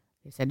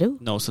 Yes, I do.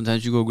 No,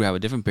 sometimes you go grab a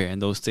different pair and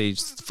those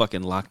stays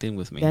fucking locked in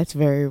with me. That's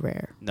very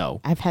rare.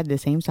 No. I've had the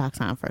same socks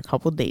on for a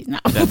couple days now.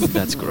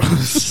 That's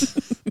gross.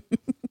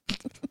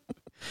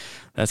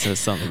 That says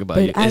something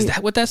about you. Is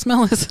that what that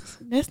smell is?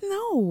 That's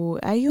no.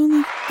 I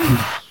only.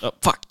 Oh,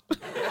 fuck.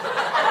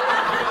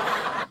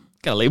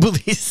 Gotta label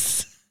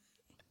these.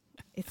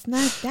 It's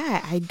not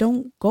that. I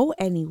don't go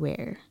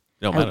anywhere.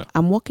 Don't matter.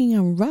 I'm walking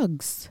on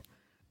rugs.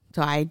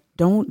 So I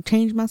don't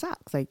change my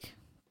socks. Like,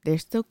 they're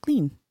still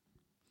clean.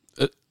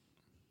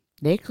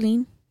 They're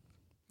clean.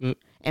 And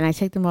I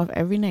take them off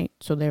every night.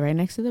 So they're right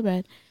next to the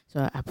bed.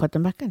 So I put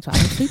them back in. So I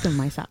can sleep in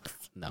my socks.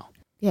 No.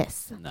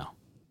 Yes. No.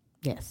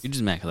 Yes. You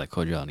just mad because I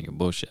called you out on your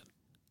bullshit.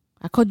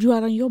 I called you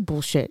out on your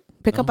bullshit.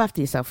 Pick up after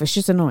yourself. It's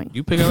just annoying.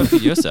 You pick up after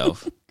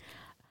yourself.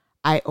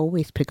 I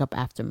always pick up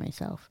after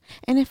myself.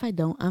 And if I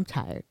don't, I'm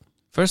tired.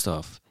 First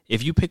off,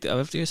 if you picked it up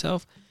after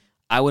yourself,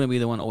 I wouldn't be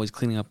the one always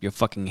cleaning up your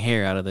fucking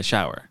hair out of the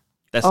shower.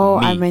 That's me.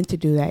 I meant to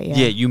do that, yeah.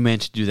 Yeah, you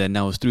meant to do that.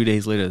 Now it was 3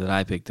 days later that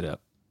I picked it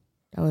up.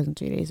 That wasn't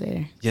 3 days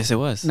later. Yes, it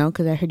was. No,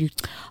 because I heard you.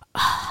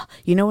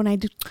 You know when I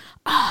do.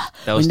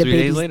 That was 3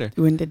 days later.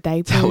 When the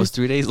diapers. That was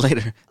 3 days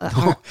later.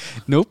 No,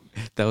 nope.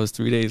 That was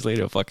 3 days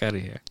later. Fuck out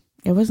of here.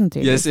 It wasn't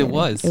 3 days. Yes, it later.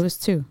 was. It was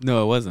 2.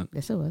 No, it wasn't.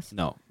 Yes, it was.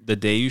 No, the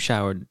day you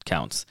showered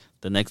counts.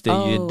 The next day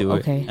you didn't do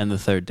it, and the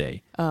third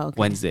day. Oh, okay.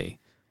 Wednesday.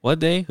 What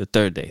day? The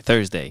third day.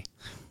 Thursday.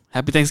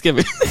 Happy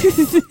Thanksgiving.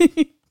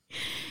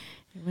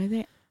 Was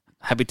it?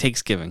 Happy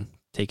Takesgiving.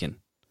 Taken.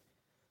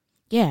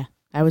 Yeah,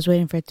 I was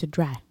waiting for it to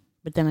dry,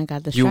 but then I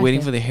got distracted. You were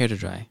waiting for the hair to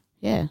dry.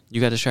 Yeah. You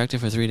got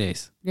distracted for 3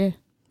 days. Yeah.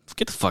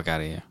 Get the fuck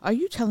out of here. Are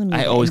you telling me?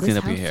 I always clean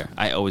up your hair.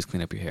 I always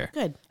clean up your hair.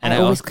 Good. And I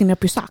always clean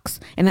up your socks,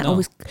 and I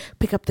always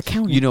pick up the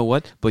counter. You know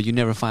what? But you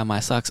never find my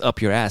socks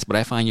up your ass, but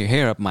I find your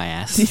hair up my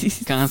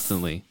ass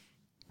constantly.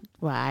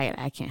 Well,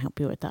 I can't help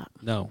you with that.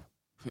 No.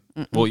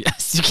 Well,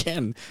 yes, you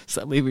can.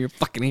 Stop leaving your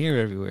fucking hair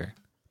everywhere.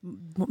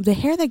 The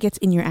hair that gets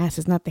in your ass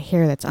is not the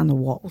hair that's on the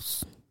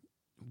walls.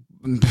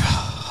 You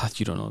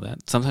don't know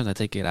that. Sometimes I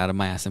take it out of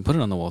my ass and put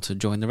it on the wall to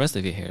join the rest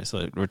of your hair so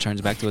it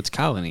returns back to its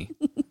colony.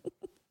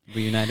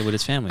 Reunited with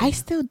its family. I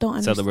still don't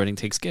understand. Celebrating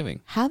Takesgiving.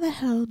 How the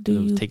hell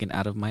do you... taken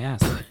out of my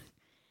ass.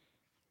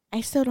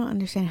 I still don't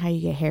understand how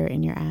you get hair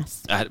in your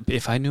ass.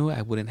 If I knew,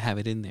 I wouldn't have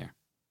it in there.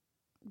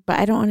 But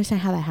I don't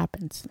understand how that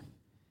happens.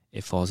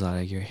 It falls out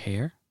of your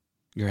hair,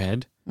 your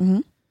head,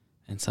 and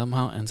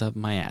somehow ends up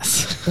my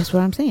ass. That's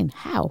what I'm saying.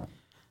 How?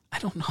 I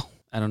don't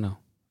know.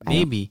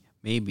 Maybe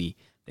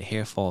the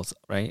hair falls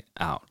right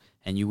out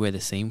and you wear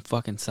the same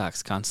fucking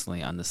socks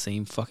constantly on the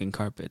same fucking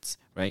carpets,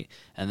 right?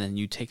 And then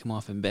you take them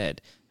off in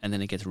bed and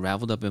then it gets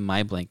raveled up in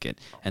my blanket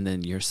and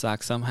then your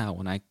sock somehow,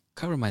 when I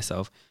cover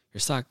myself,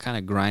 your sock kind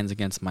of grinds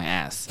against my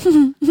ass.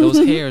 Those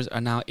hairs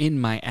are now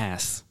in my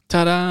ass.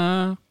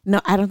 Ta-da!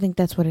 No, I don't think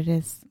that's what it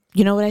is.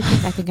 You know what I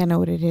think? I think I know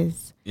what it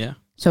is. Yeah.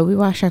 So we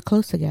wash our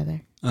clothes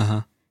together.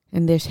 Uh-huh.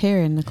 And there's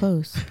hair in the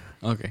clothes.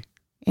 Okay.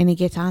 And it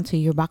gets onto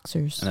your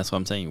boxers. And that's what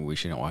I'm saying. We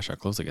shouldn't wash our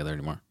clothes together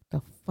anymore.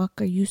 The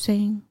fuck are you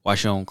saying?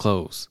 Wash your own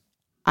clothes.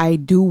 I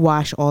do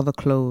wash all the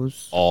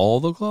clothes. All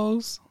the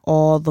clothes?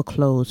 All the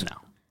clothes. No.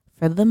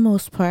 For the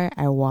most part,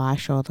 I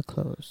wash all the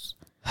clothes.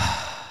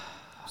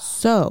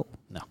 So.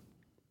 No.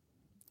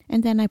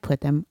 And then I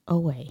put them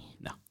away.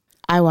 No.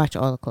 I wash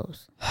all the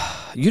clothes.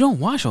 You don't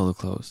wash all the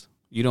clothes.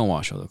 You don't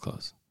wash all the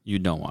clothes. You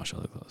don't wash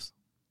all the clothes.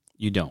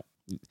 You don't.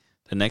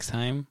 The next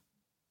time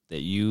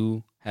that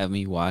you have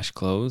me wash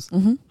clothes,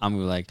 I'm going to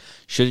be like,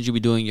 shouldn't you be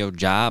doing your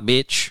job,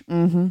 bitch?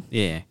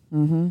 Yeah.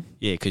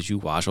 Yeah, because you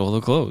wash all the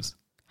clothes.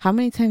 How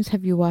many times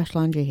have you washed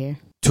laundry here?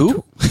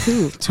 Two.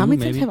 How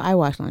many times have I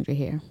washed laundry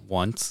here?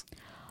 Once.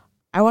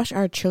 I wash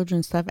our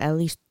children's stuff at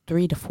least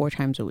 3 to 4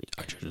 times a week.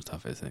 Our children's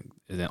stuff isn't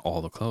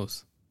all the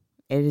clothes.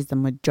 It is the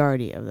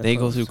majority of the They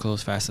clothes. go through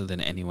clothes faster than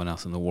anyone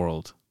else in the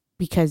world.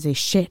 Because they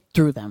shit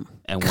through them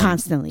And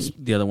constantly.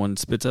 The other one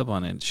spits up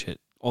on it and shit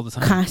all the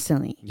time.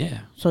 Constantly.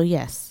 Yeah. So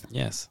yes.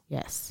 Yes.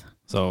 Yes.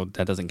 So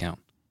that doesn't count.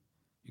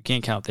 You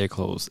can't count their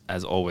clothes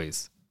as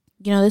always.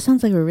 You know, this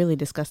sounds like we're really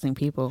disgusting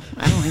people.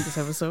 I don't like this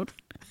episode.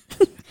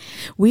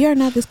 We are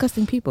not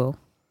disgusting people.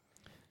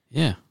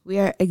 Yeah. We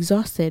are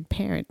exhausted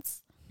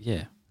parents.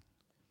 Yeah.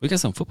 We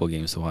got some football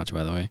games to watch,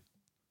 by the way.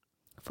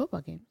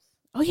 Football games.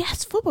 Oh,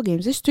 yes, football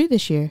games. There's 3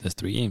 this year. There's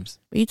 3 games.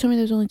 But you told me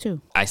there's only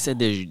 2. I said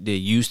there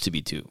used to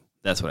be 2.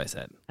 That's what I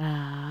said.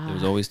 There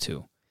was always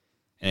 2.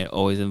 And it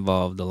always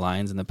involved the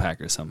Lions and the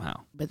Packers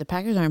somehow. But the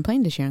Packers aren't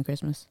playing this year on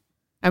Christmas.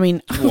 I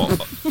mean... Well,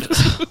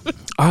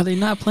 are they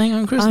not playing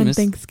on Christmas? On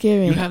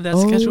Thanksgiving. You have that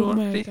schedule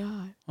already? Oh, my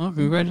God. Oh,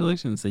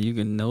 congratulations. So you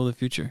can know the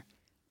future.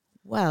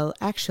 Well,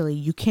 actually,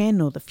 you can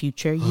know the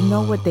future. You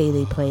know what day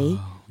they play.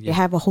 Yeah. They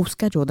have a whole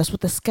schedule. That's what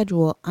the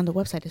schedule on the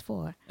website is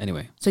for.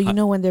 Anyway. So you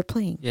know when they're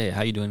playing. Yeah,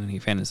 how you doing in your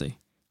fantasy?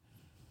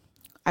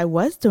 I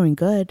was doing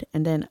good,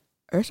 and then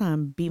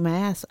Ursan beat my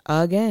ass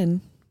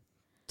again.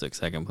 Took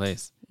second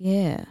place.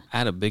 Yeah. I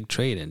had a big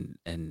trade,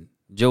 and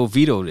Joe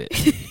vetoed it.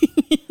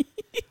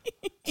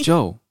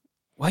 Joe,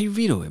 why you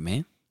veto it,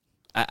 man?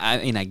 I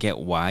mean, I get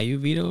why you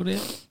vetoed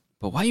it,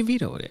 but why you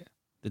vetoed it?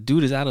 The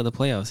dude is out of the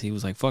playoffs. He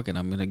was like, fuck it,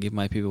 I'm going to give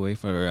my people away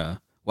for,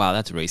 wow,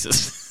 that's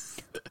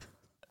racist.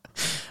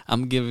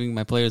 I'm giving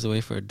my players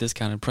away for a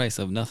discounted price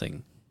of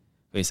nothing,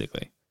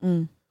 basically.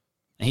 And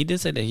he did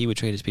say that he would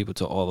trade his people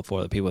to all the 4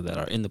 other people that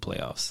are in the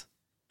playoffs.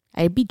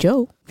 I'd be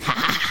Joe.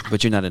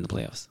 But you're not in the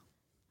playoffs.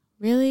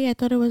 Really? I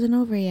thought it wasn't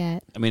over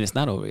yet. I mean, it's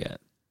not over yet.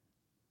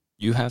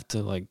 You have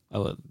to, like,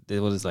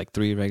 there was like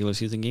 3 regular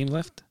season games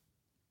left?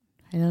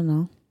 I don't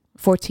know.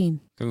 14.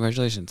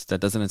 Congratulations.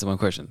 That doesn't answer my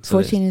question. So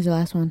 14 is the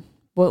last one.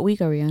 What week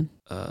are we on?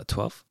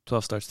 12.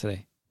 12 starts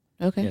today.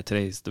 Okay. Yeah,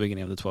 today's the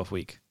beginning of the 12th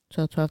week.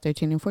 So 12,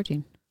 13, and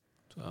 14.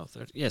 12,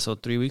 13. Yeah, so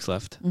 3 weeks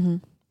left.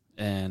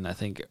 And I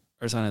think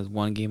Ursan has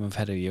 1 game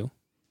ahead of you.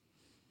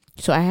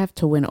 So I have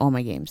to win all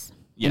my games.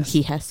 Yes. And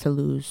he has to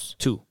lose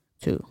 2.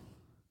 2.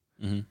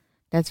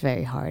 That's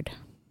very hard.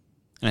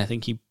 And I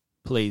think he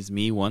plays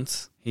me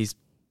once. He's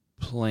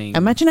playing...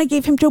 Imagine I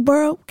gave him Joe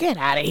Burrow. Get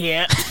out of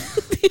here.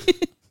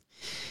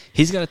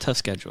 He's got a tough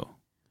schedule.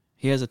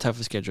 He has a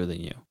tougher schedule than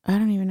you. I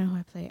don't even know who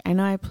I play. I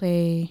know I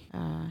play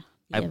the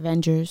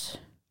Avengers.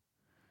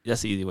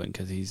 That's the easy one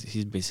because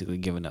he's basically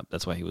given up.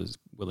 That's why he was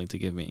willing to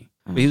give me.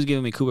 But he was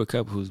giving me Cooper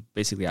Kupp, who's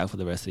basically out for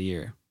the rest of the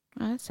year.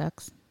 Oh, that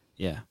sucks.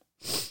 Yeah.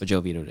 But Joe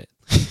vetoed it.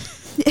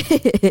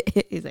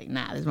 He's like,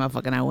 nah, this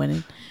motherfucker not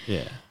winning.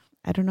 Yeah.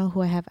 I don't know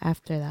who I have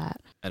after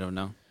that. I don't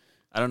know.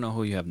 I don't know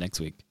who you have next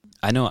week.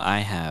 I know I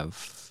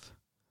have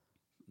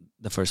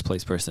the first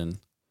place person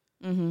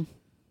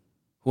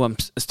who I'm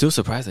still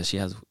surprised that she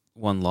has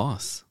 1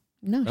 loss.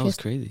 No, that was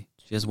crazy.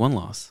 She has 1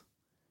 loss.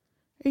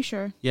 Are you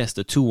sure? Yes,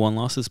 the 2 1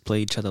 losses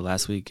played each other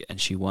last week,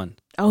 and she won.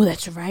 Oh,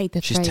 that's right.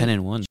 She's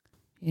 10-1.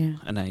 Yeah.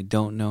 And I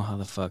don't know how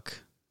the fuck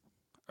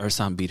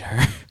Ursan beat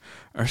her.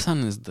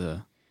 Ursan is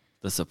the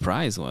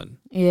surprise one.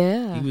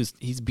 Yeah.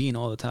 He's beating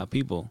all the top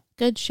people.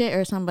 Good shit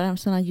or something, but I'm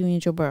still not giving you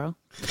Joe Burrow.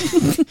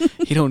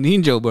 He don't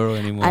need Joe Burrow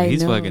anymore.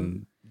 He's know.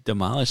 fucking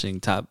demolishing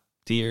top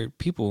tier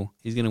people.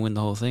 He's gonna win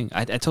the whole thing.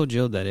 I told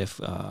Joe that if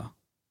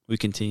we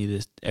continue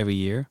this every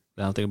year,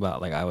 that I'm thinking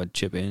about, like, I would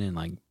chip in and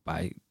like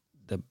buy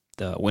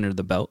the winner of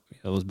the belt,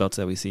 those belts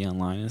that we see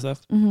online and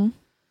stuff. Only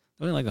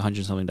like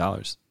 $100-something.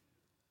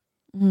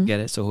 Get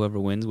it? So whoever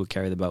wins will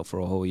carry the belt for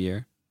a whole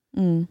year.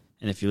 And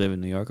if you live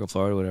in New York or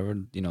Florida, whatever,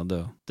 you know,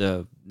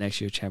 the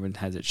next year champion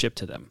has it shipped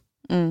to them.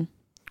 Which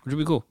would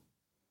be cool.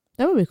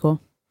 That would be cool.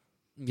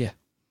 Yeah.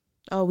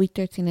 Oh, week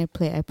 13 I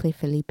play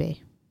Felipe.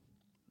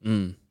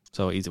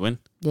 So easy win?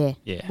 Yeah.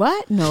 Yeah.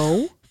 What?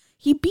 No.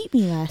 He beat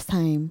me last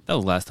time. That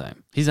was last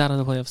time. He's out of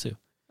the playoffs too.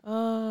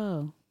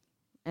 Oh.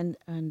 And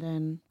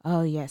then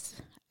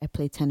yes, I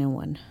played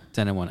 10-1.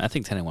 10-1. I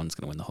think 10-1 is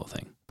gonna win the whole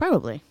thing.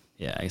 Probably.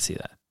 Yeah, I see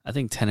that. I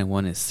think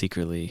 10-1 is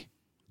secretly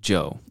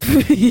Joe.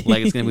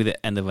 Like it's gonna be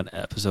the end of an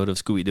episode of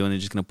Scooby Doo and they're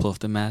just gonna pull off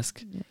the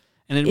mask.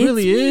 And it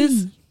really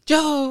is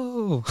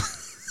Joe.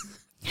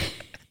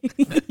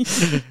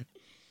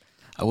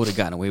 I would have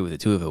gotten away with it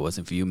too if it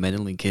wasn't for you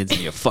meddling kids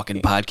and your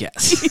fucking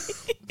podcast.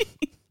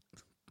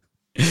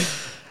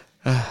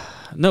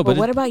 No, but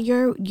what about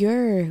your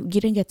you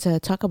didn't get to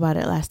talk about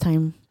it last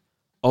time.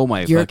 Oh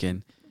my your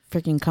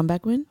freaking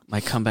comeback win?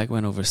 My comeback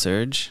win over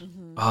Surge.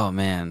 Oh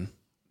man,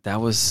 that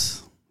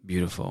was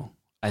beautiful.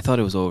 I thought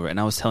it was over, and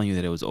I was telling you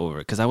that it was over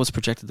because I was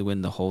projected to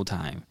win the whole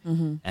time.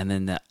 And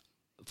then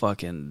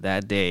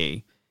that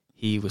day,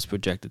 he was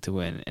projected to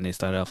win, and it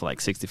started off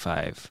like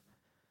 65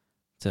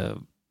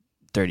 to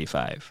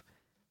 35.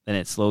 Then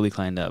it slowly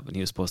climbed up, and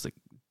he was supposed to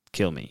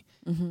kill me.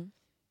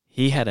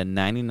 He had a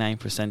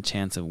 99%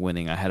 chance of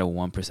winning. I had a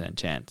 1%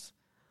 chance.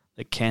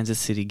 The Kansas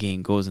City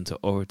game goes into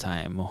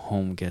overtime.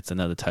 Mahomes gets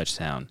another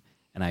touchdown,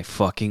 and I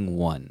fucking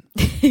won.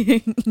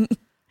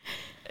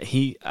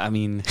 He's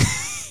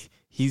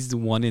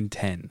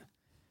 1-10.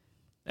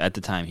 At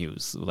the time, he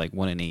was like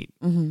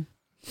 1-8.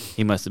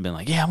 He must have been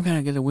like, yeah, I'm going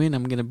to get a win.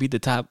 I'm going to beat the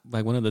top,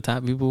 like one of the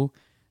top people.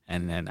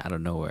 And then out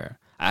of nowhere,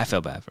 I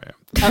felt bad for him.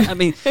 I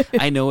mean,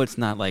 I know it's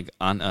not like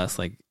on us.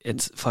 Like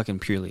it's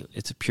fucking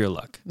it's pure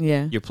luck.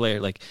 Yeah. Your player,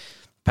 like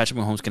Patrick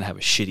Mahomes can have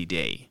a shitty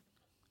day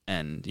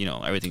and, you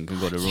know, everything can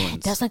go to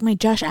ruins. That's like my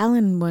Josh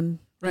Allen one.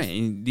 Right.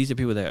 And these are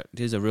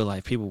real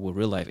life people with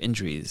real life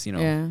injuries. You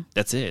know,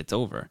 That's it. It's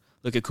over.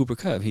 Look at Cooper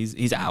Kupp.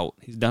 He's out.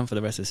 He's done for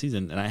the rest of the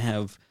season. And I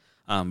have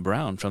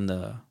Brown from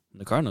the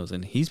Cardinals,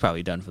 and he's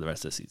probably done for the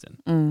rest of the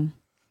season.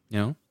 You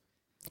know?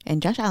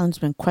 And Josh Allen's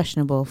been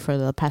questionable for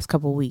the past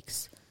couple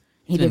weeks.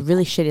 He did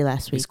really shitty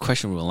last week. He's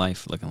questionable in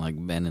life, looking like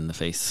Ben in the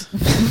face.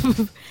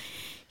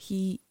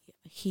 He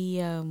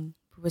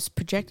was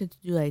projected to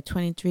do like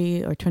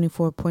 23 or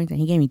 24 points, and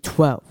he gave me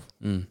 12.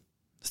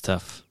 It's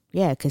tough.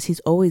 Yeah, because he's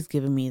always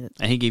giving me that.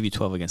 And he gave you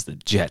 12 against the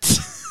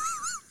Jets.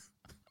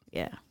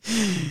 Yeah.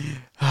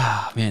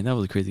 Man, that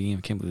was a crazy game.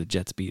 I can't believe the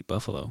Jets beat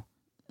Buffalo.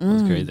 That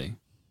was crazy.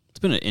 It's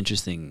been an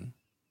interesting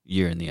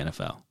year in the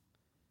NFL.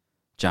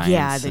 Giants.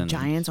 Yeah, the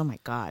Giants. Oh my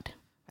God.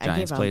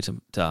 Giants play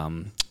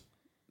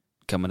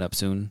coming up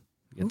soon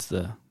against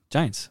the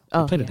Giants.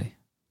 They play today.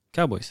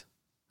 Cowboys.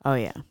 Oh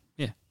yeah.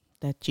 Yeah.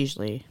 That's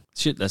usually.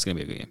 That's gonna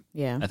be a good game.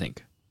 Yeah. I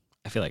think.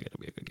 I feel like it'll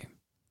be a good game.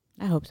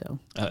 I hope so.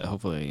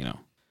 Hopefully,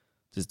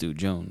 this dude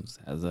Jones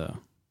has a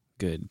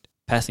good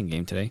passing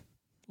game today.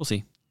 We'll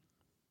see.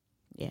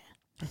 Yeah.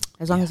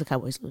 As long as the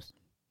Cowboys lose.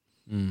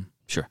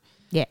 Sure.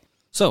 Yeah.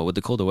 So with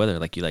the colder weather,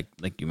 like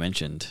you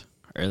mentioned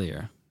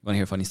earlier, want to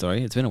hear a funny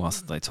story? It's been a while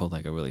since I told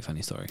like a really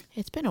funny story.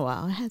 It's been a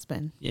while. It has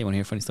been. Yeah, want to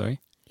hear a funny story?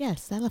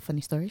 Yes, I love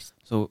funny stories.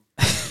 So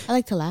I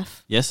like to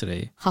laugh.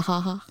 yesterday, Ha ha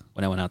ha.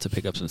 when I went out to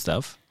pick up some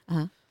stuff,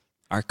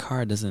 our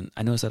car doesn't.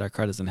 I noticed that our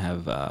car doesn't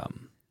have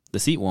the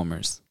seat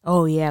warmers.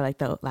 Oh yeah, like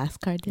the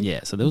last car did.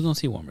 Yeah, so there was no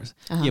seat warmers.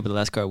 Yeah, but the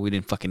last car we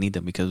didn't fucking need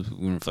them because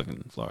we were in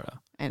fucking Florida.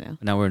 I know.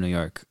 Now we're in New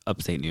York,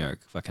 upstate New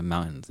York, fucking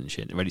mountains and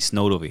shit. It already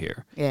snowed over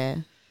here. Yeah.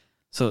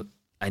 So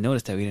I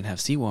noticed that we didn't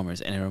have seat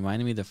warmers, and it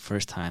reminded me the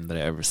first time that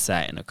I ever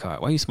sat in a car.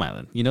 Why are you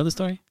smiling? You know the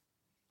story?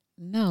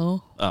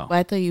 No. Oh. But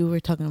I thought you were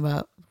talking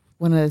about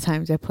one of the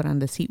times I put on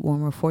the seat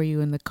warmer for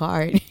you in the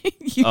car.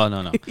 Oh,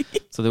 no.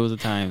 So there was a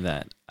time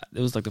that it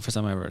was like the first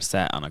time I ever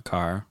sat on a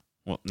car.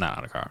 Well, not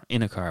on a car,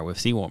 in a car with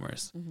seat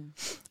warmers.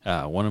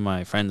 One of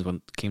my friends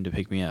came to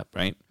pick me up,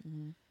 right?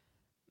 And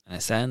I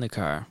sat in the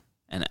car,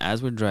 and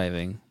as we're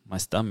driving, my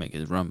stomach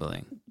is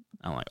rumbling.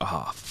 I'm like,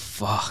 oh,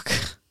 fuck.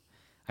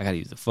 I got to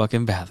use the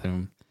fucking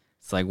bathroom.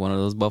 It's like one of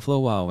those Buffalo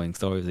Wild Wings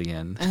stories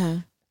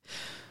again.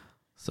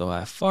 So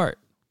I fart.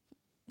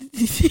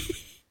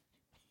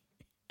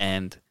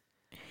 And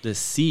the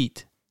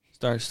seat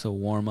starts to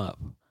warm up.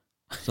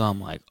 So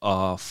I'm like,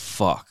 oh,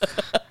 fuck.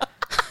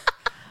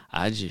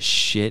 I just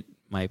shit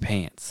my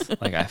pants.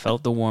 Like, I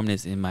felt the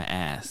warmness in my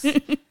ass.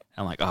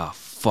 I'm like, oh,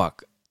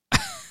 fuck.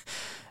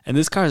 And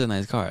this car is a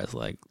nice car. It's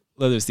like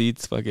leather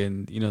seats,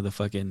 fucking, the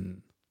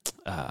fucking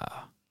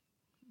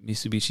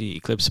Mitsubishi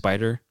Eclipse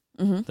Spider,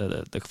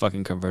 the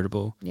fucking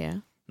convertible. Yeah.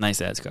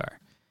 Nice ass car.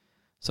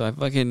 So I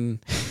fucking,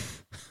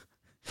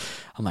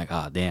 I'm like,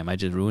 oh, damn, I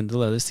just ruined the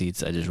leather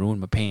seats. I just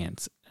ruined my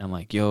pants. And I'm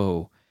like,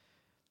 yo,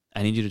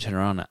 I need you to turn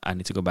around. I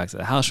need to go back to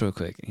the house real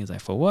quick. And he's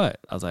like, for what?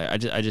 I was like,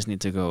 I just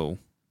need to go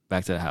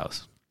back to the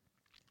house.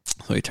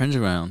 So he turns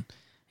around.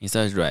 He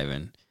starts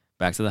driving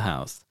back to the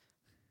house.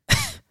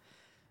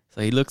 So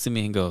he looks at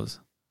me and goes,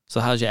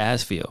 so how's your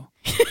ass feel?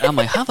 And I'm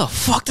like, how the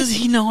fuck does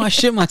he know I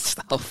shit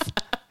myself?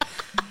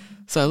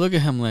 So I look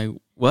at him like,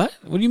 what?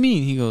 What do you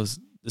mean? He goes,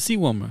 the seat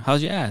warmer.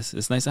 How's your ass?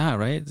 It's nice and hot,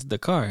 right? It's the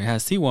car. It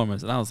has seat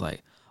warmers. And I was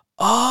like,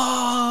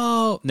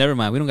 oh, never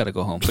mind. We don't got to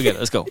go home. Forget it.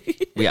 Let's go.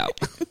 We out.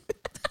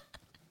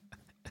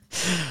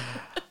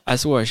 I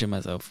swore I shit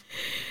myself.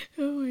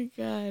 Oh my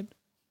God.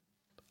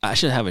 I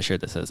should have a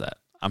shirt that says that.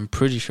 I'm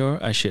pretty sure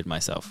I shit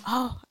myself.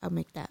 Oh, I'll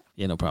make that.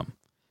 Yeah, no problem.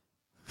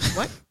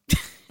 What?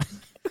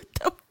 What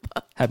the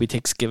fuck? Happy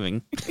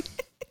Takesgiving.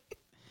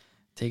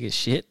 Take a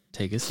shit,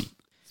 take a seat.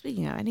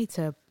 Speaking of, I need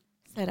to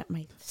set up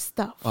my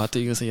stuff. Oh, I thought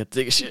you were going to say you have to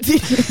take a shit.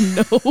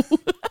 No.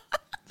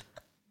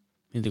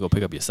 You need to go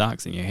pick up your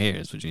socks and your hair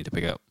is what you need to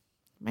pick up.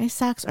 My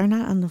socks are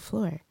not on the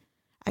floor.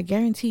 I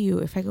guarantee you,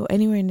 if I go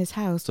anywhere in this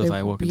house. So if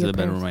I walk into the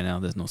bedroom right now,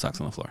 there's no socks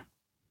on the floor?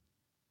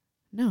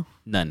 No.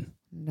 None?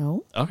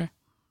 No. Okay.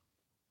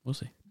 We'll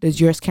see.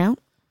 Does yours count?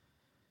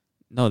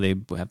 No, they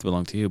have to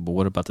belong to you. But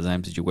what about the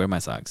times that you wear my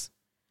socks?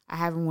 I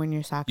haven't worn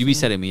your socks. You be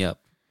setting me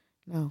up.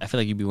 No. I feel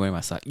like you be wearing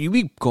my socks. You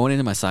be going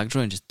into my sock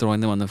drawer and just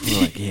throwing them on the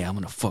floor like, yeah, I'm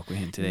going to fuck with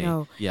him today.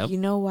 No. Yep. You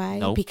know why?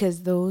 Nope.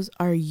 Because those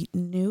are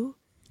new.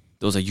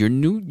 Those are your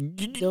new?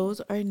 Those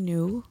are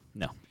new.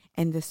 No.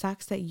 And the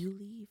socks that you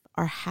leave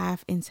are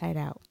half inside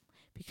out.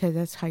 Because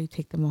that's how you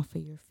take them off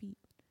of your feet.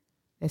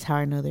 That's how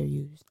I know they're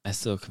used. I'm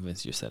still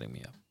convinced you're setting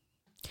me up.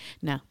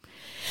 No.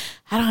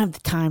 I don't have the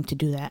time to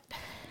do that.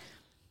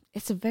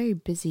 It's a very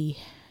busy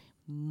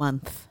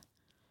month.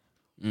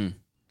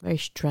 Very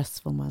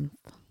stressful month.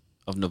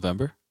 Of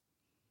November?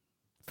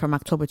 From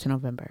October to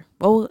November.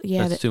 Oh,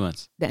 yeah. That's 2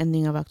 months. The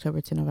ending of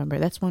October to November.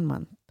 That's 1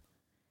 month.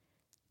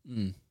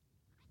 It's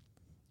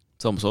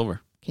almost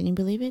over. Can you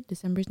believe it?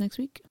 December's next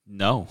week?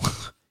 No.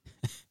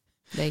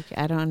 Like,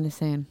 I don't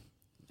understand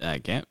I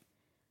can't.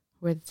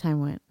 where the time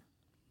went.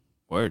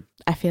 Word.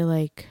 I feel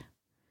like...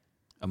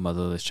 A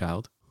motherless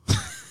child.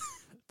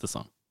 The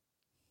song.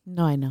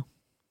 No, I know.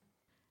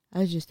 I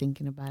was just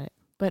thinking about it.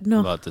 But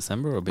no. About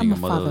December or being I'm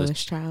a motherless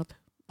fatherless child.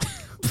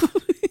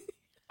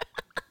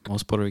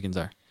 Most Puerto Ricans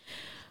are.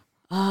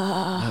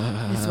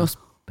 It's most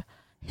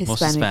Hispanic.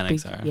 Most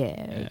Hispanics are.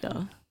 Yeah, there you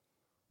go.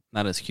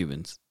 Not as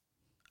Cubans.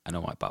 I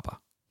know my papa.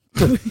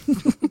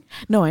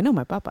 No, I know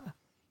my papa.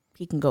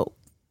 He can go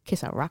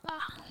kiss a rock.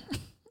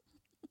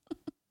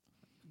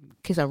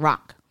 Kiss a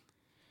rock.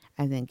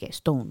 And then get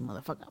stoned,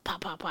 motherfucker. Pa,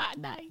 pa, pa,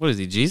 die. What is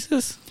he,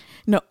 Jesus?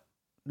 No.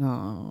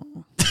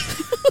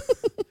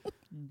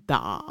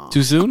 Da.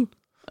 Too soon?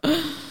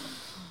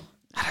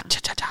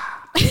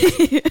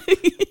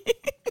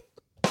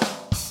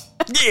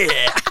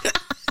 Yeah.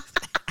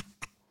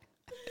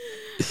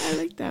 I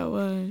like that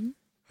one.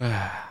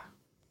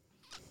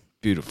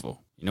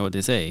 Beautiful. You know what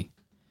they say?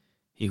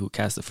 He who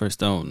casts the first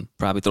stone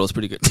probably throws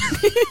pretty good.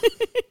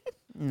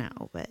 No,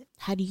 but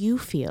how do you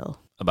feel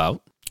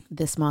About?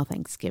 the small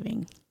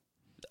Thanksgiving?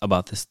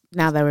 About this.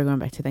 Now that we're going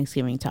back to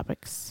Thanksgiving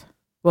topics.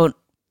 Well,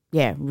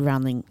 yeah,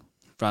 Circling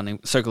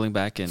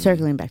back and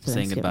circling back to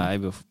saying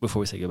Thanksgiving. goodbye before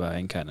we say goodbye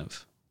and kind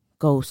of.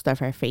 Go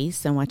stuff our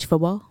face and watch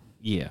football.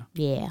 Yeah.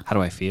 Yeah. How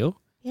do I feel?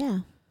 Yeah.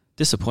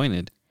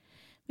 Disappointed.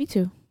 Me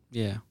too.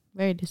 Yeah.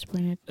 Very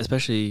disappointed.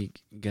 Especially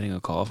getting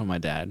a call from my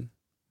dad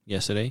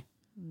yesterday.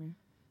 Mm.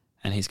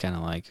 And he's kind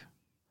of like,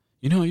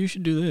 you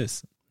should do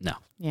this. No.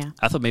 Yeah.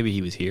 I thought maybe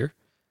he was here.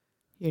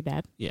 Your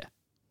dad? Yeah.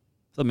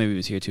 I thought maybe he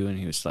was here too, and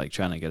he was like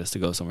trying to get us to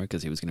go somewhere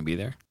because he was going to be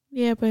there.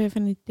 Yeah, but if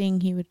anything,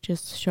 he would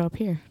just show up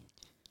here.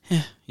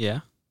 Yeah,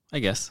 I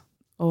guess.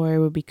 Or it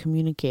would be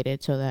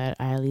communicated so that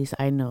at least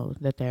I know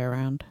that they're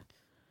around.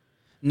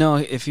 No,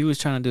 if he was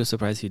trying to do a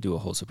surprise, he'd do a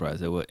whole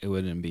surprise. It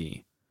wouldn't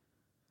be.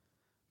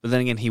 But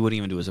then again, he wouldn't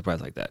even do a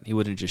surprise like that. He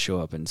wouldn't just show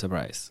up and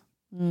surprise.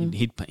 Mm.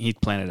 He'd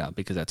plan it out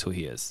because that's who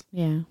he is.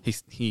 Yeah.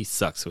 He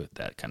sucks with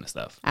that kind of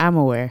stuff. I'm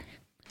aware.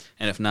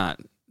 And if not,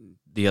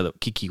 the other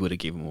Kiki would have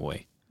gave him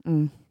away.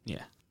 Mm.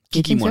 Yeah.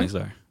 You Kiki think so?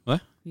 Morningstar.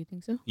 What? You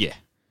think so? Yeah.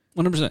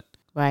 100%.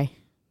 Why?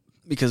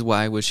 Because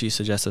why would she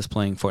suggest us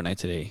playing Fortnite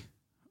today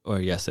or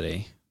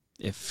yesterday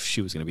if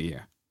she was going to be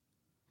here?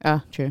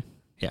 Oh, true.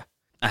 Yeah.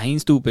 I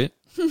ain't stupid.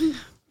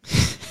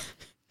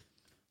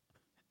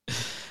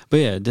 But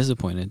yeah,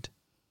 disappointed.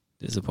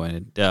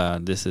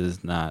 This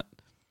is not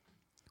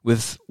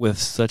with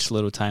such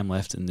little time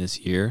left in this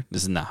year.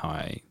 This is not how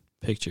I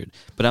pictured.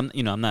 But I'm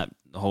not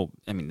the whole.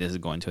 I mean, this is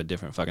going to a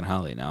different fucking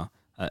holiday now.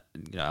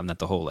 I'm not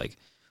the whole like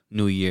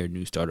new year,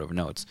 new start over.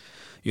 No, it's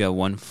you have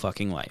one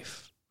fucking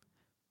life.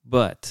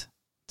 But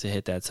to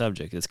hit that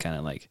subject, it's kind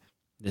of like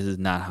this is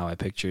not how I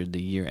pictured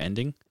the year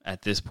ending.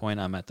 At this point,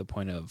 I'm at the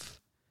point of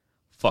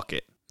fuck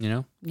it.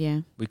 Yeah.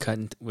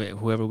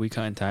 Whoever we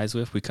cutting ties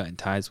with, we cutting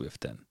ties with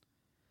then.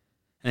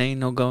 And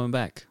ain't no going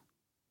back.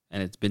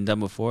 And it's been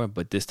done before,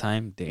 but this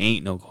time, there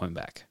ain't no going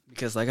back.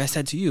 Because like I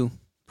said to you,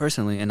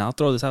 personally, and I'll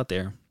throw this out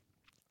there,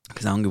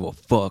 because I don't give a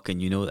fuck,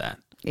 and you know that.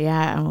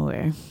 Yeah, I'm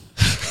aware.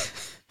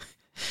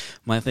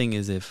 My thing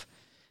is if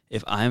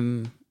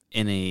I'm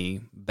in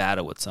a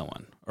battle with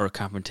someone, or a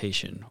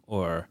confrontation,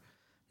 or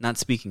not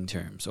speaking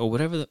terms, or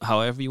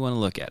however you want to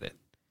look at it,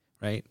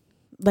 right?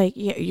 Like,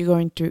 yeah, you're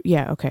going through,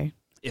 yeah, okay.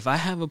 If I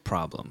have a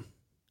problem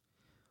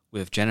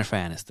with Jennifer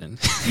Aniston...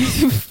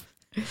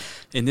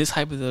 In this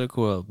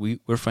hypothetical world,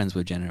 we're friends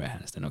with Jennifer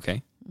Aniston,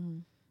 okay?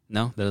 Mm.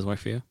 No? That doesn't work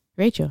for you?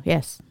 Rachel,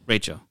 yes.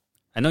 Rachel.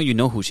 I know you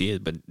know who she is,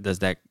 but does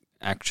that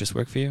actress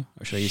work for you?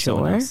 Or should I use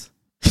someone Sure. else?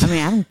 I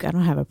mean, I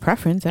don't have a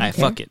preference. I don't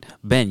care. Fuck it.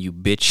 Ben, you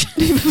bitch.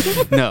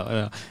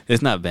 No.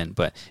 It's not Ben.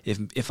 But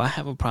if I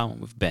have a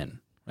problem with Ben,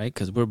 right?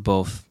 Because we're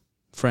both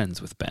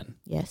friends with Ben.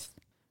 Yes.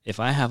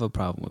 If I have a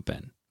problem with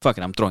Ben, fuck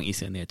it, I'm throwing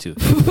Issa in there too.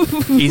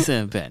 Issa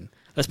and Ben.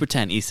 Let's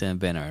pretend Issa and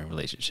Ben are in a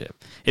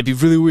relationship. It'd be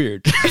really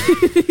weird.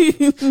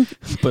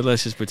 But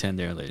let's just pretend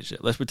they're in a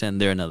relationship. Let's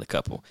pretend they're another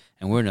couple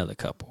and we're another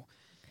couple.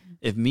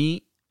 If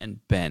me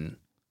and Ben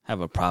have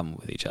a problem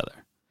with each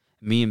other,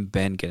 me and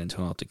Ben get into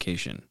an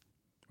altercation,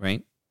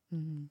 right?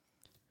 Mm-hmm.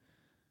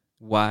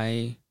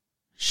 Why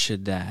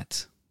should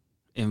that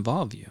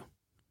involve you?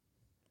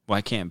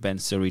 Why can't Ben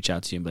still reach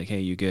out to you and be like, hey,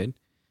 you good?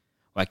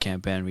 Why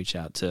can't Ben reach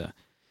out to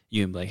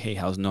you and be like, hey,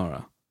 how's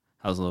Nora?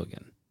 How's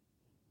Logan?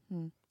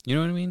 You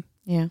know what I mean?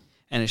 Yeah.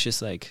 And it's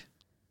just like,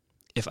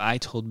 if I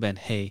told Ben,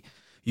 hey,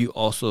 you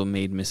also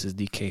made Mrs.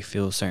 DK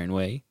feel a certain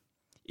way,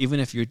 even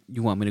if you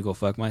want me to go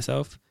fuck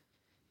myself,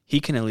 he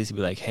can at least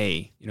be like,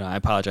 hey, I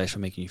apologize for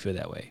making you feel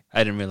that way.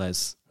 I didn't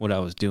realize what I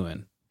was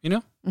doing,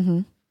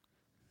 Mm-hmm.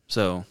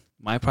 So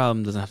my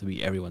problem doesn't have to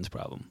be everyone's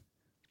problem.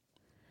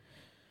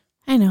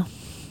 I know.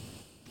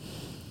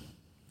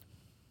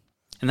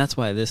 And that's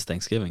why this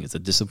Thanksgiving is a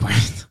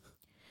disappointment.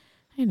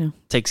 I know.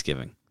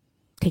 Takesgiving.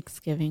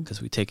 Takesgiving.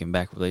 Because we're taking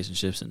back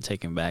relationships and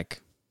taking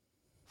back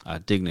our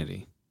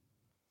dignity.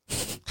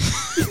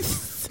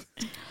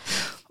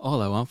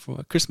 All I want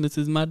for Christmas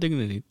is my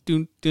dignity.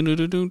 I'm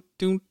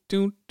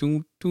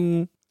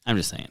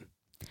just saying.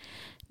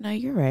 No,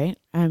 you're right.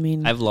 I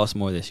mean, I've lost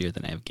more this year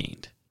than I've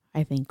gained.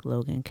 I think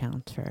Logan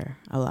counts for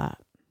a lot.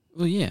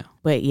 Well, yeah.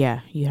 But yeah,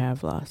 you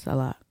have lost a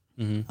lot.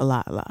 Mm-hmm. A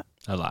lot.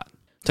 A lot.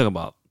 Talk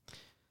about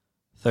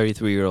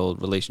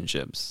 33-year-old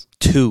relationships.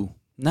 2.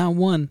 Not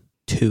 1,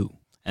 2.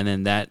 And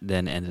then that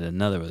ended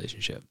another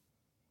relationship.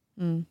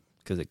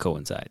 Because it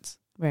coincides.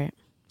 Right.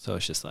 So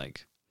it's just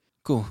like,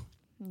 cool.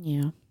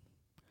 Yeah.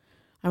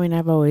 I mean,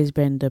 I've always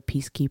been the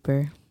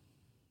peacekeeper.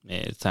 Yeah,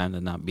 it's time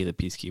to not be the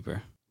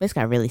peacekeeper. This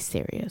got really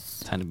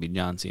serious. It's time to be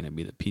John Cena and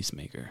be the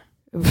peacemaker.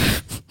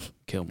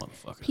 Kill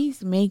motherfuckers.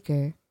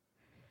 Peacemaker.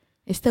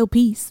 It's still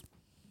peace.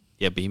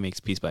 Yeah, but he makes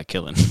peace by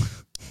killing.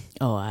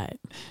 Oh, all right.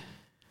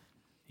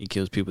 He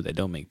kills people that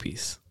don't make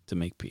peace to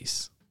make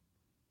peace.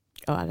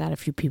 Oh, I got a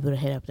few people to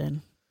hit up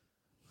then.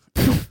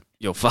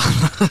 Yo,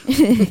 father.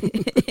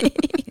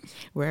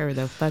 Wherever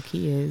the fuck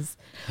he is.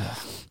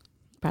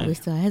 Probably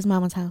still at his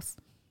mama's house.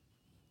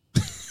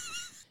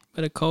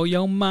 Better call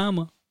your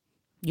mama.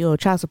 You owe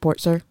child support,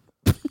 sir.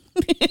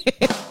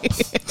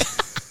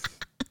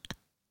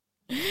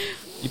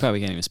 You probably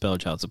can't even spell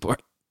child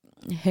support.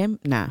 Him?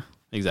 Nah.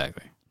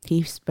 Exactly.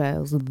 He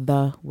spells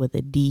the with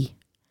a D.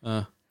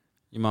 Your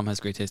mom has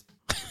great taste.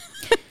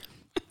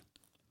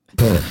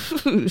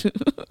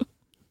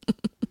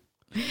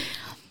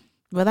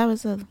 Well, that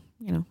was a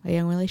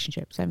young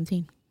relationship,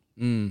 17.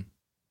 Don't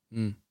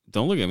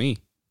look at me.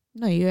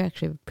 No, you're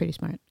actually pretty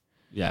smart.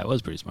 Yeah, it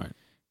was pretty smart.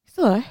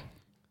 Still are.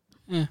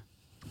 Yeah.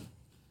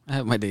 I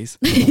have my days.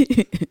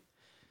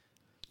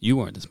 You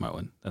weren't the smart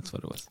one. That's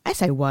what it was. I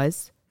said I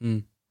was.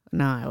 Mm.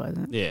 No, I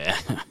wasn't. Yeah.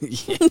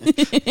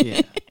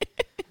 Yeah.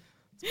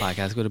 This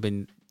podcast would have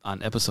been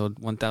on episode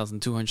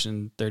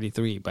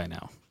 1233 by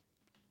now.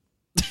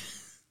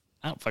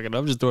 I don't fucking know.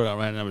 I'm just throwing out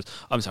random numbers.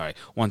 I'm sorry.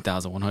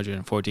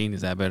 1114.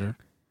 Is that better?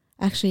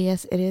 Actually,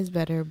 yes, it is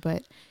better.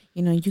 But,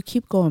 you know, you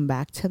keep going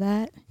back to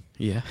that.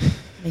 Yeah.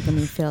 Making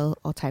me feel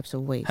all types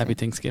of ways. Happy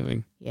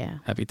Thanksgiving. Yeah.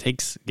 Happy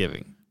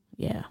Takesgiving.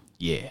 Yeah.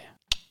 Yeah.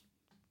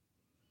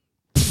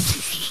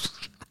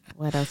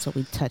 What else are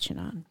we touching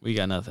on? We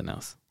got nothing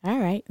else. All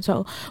right.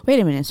 So,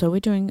 wait a minute. So, we're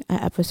doing an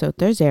episode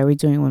Thursday. Are we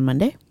doing one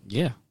Monday?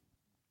 Yeah.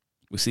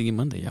 We'll see you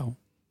Monday, yo.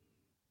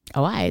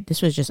 Oh,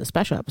 this was just a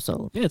special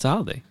episode. Yeah, it's a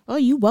holiday. Oh,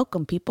 you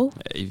welcome, people.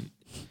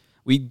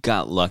 We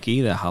got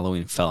lucky that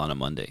Halloween fell on a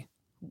Monday.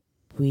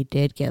 We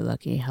did get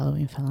lucky.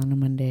 Halloween fell on a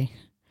Monday.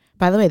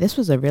 By the way, this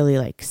was a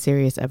really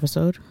serious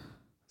episode.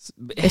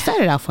 It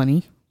started out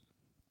funny.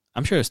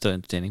 I'm sure it's still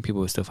entertaining.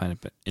 People will still find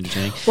it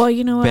entertaining. Well,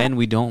 you know what? Ben,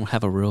 we don't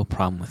have a real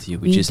problem with you.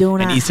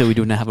 And Issa, we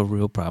do not have a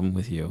real problem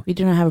with you. We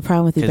do not have a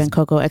problem with you, Ben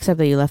Coco, except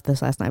that you left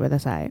us last night, but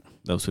that's all right.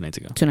 That was 2 nights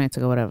ago. 2 nights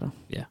ago, whatever.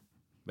 Yeah.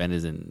 Ben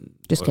is in...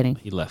 Just kidding.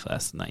 He left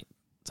last night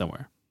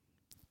somewhere.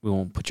 We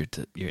won't put your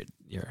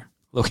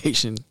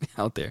location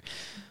out there.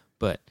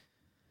 But...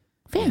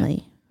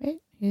 Family, right?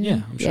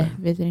 Yeah, I'm sure. Yeah,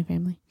 visiting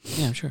family.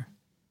 Yeah, I'm sure.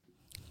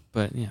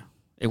 But, yeah.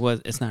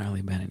 It's not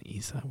really Ben and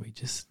Issa.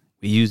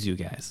 We use you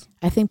guys.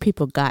 I think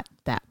people got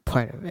that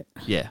part of it.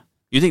 Yeah.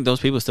 You think those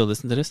people still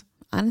listen to this?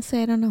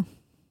 Honestly, I don't know.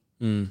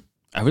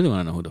 I really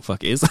want to know who the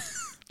fuck is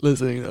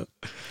listening, though.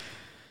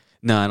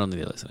 No, I don't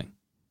think they're listening.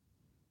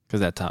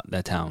 Because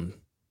that town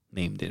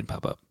name didn't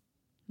pop up.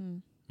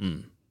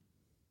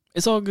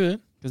 It's all good.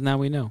 Because now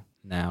we know.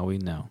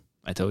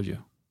 I told you.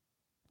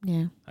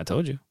 Yeah. I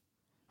told you.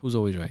 Who's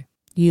always right?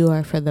 You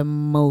are for the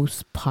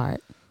most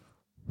part.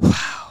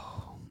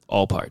 Wow.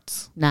 All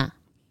parts. Nah.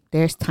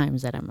 There's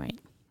times that I'm right.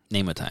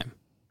 Name a time.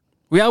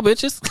 We out,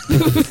 bitches.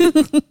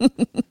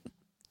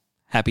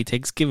 Happy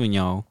Takesgiving,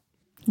 y'all.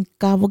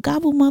 Gobble,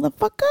 gobble,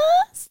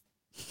 motherfuckers.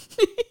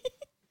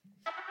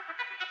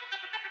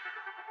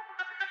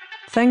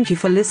 Thank you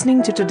for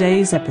listening to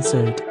today's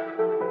episode.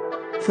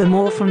 For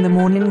more from the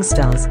Morning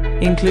Stars,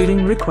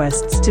 including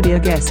requests to be a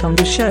guest on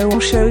the show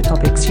or show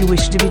topics you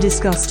wish to be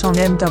discussed on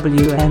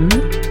MWM,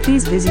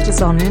 please visit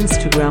us on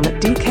Instagram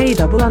at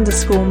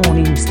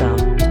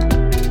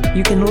DK_Morningstar.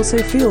 You can also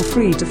feel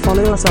free to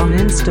follow us on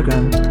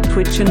Instagram,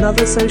 Twitch and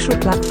other social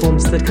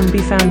platforms that can be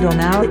found on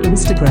our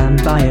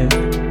Instagram bio.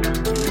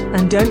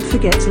 And don't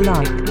forget to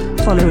like,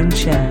 follow and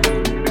share.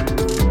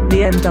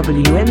 The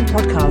MWN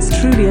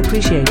podcast truly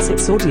appreciates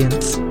its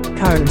audience,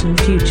 current and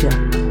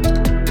future.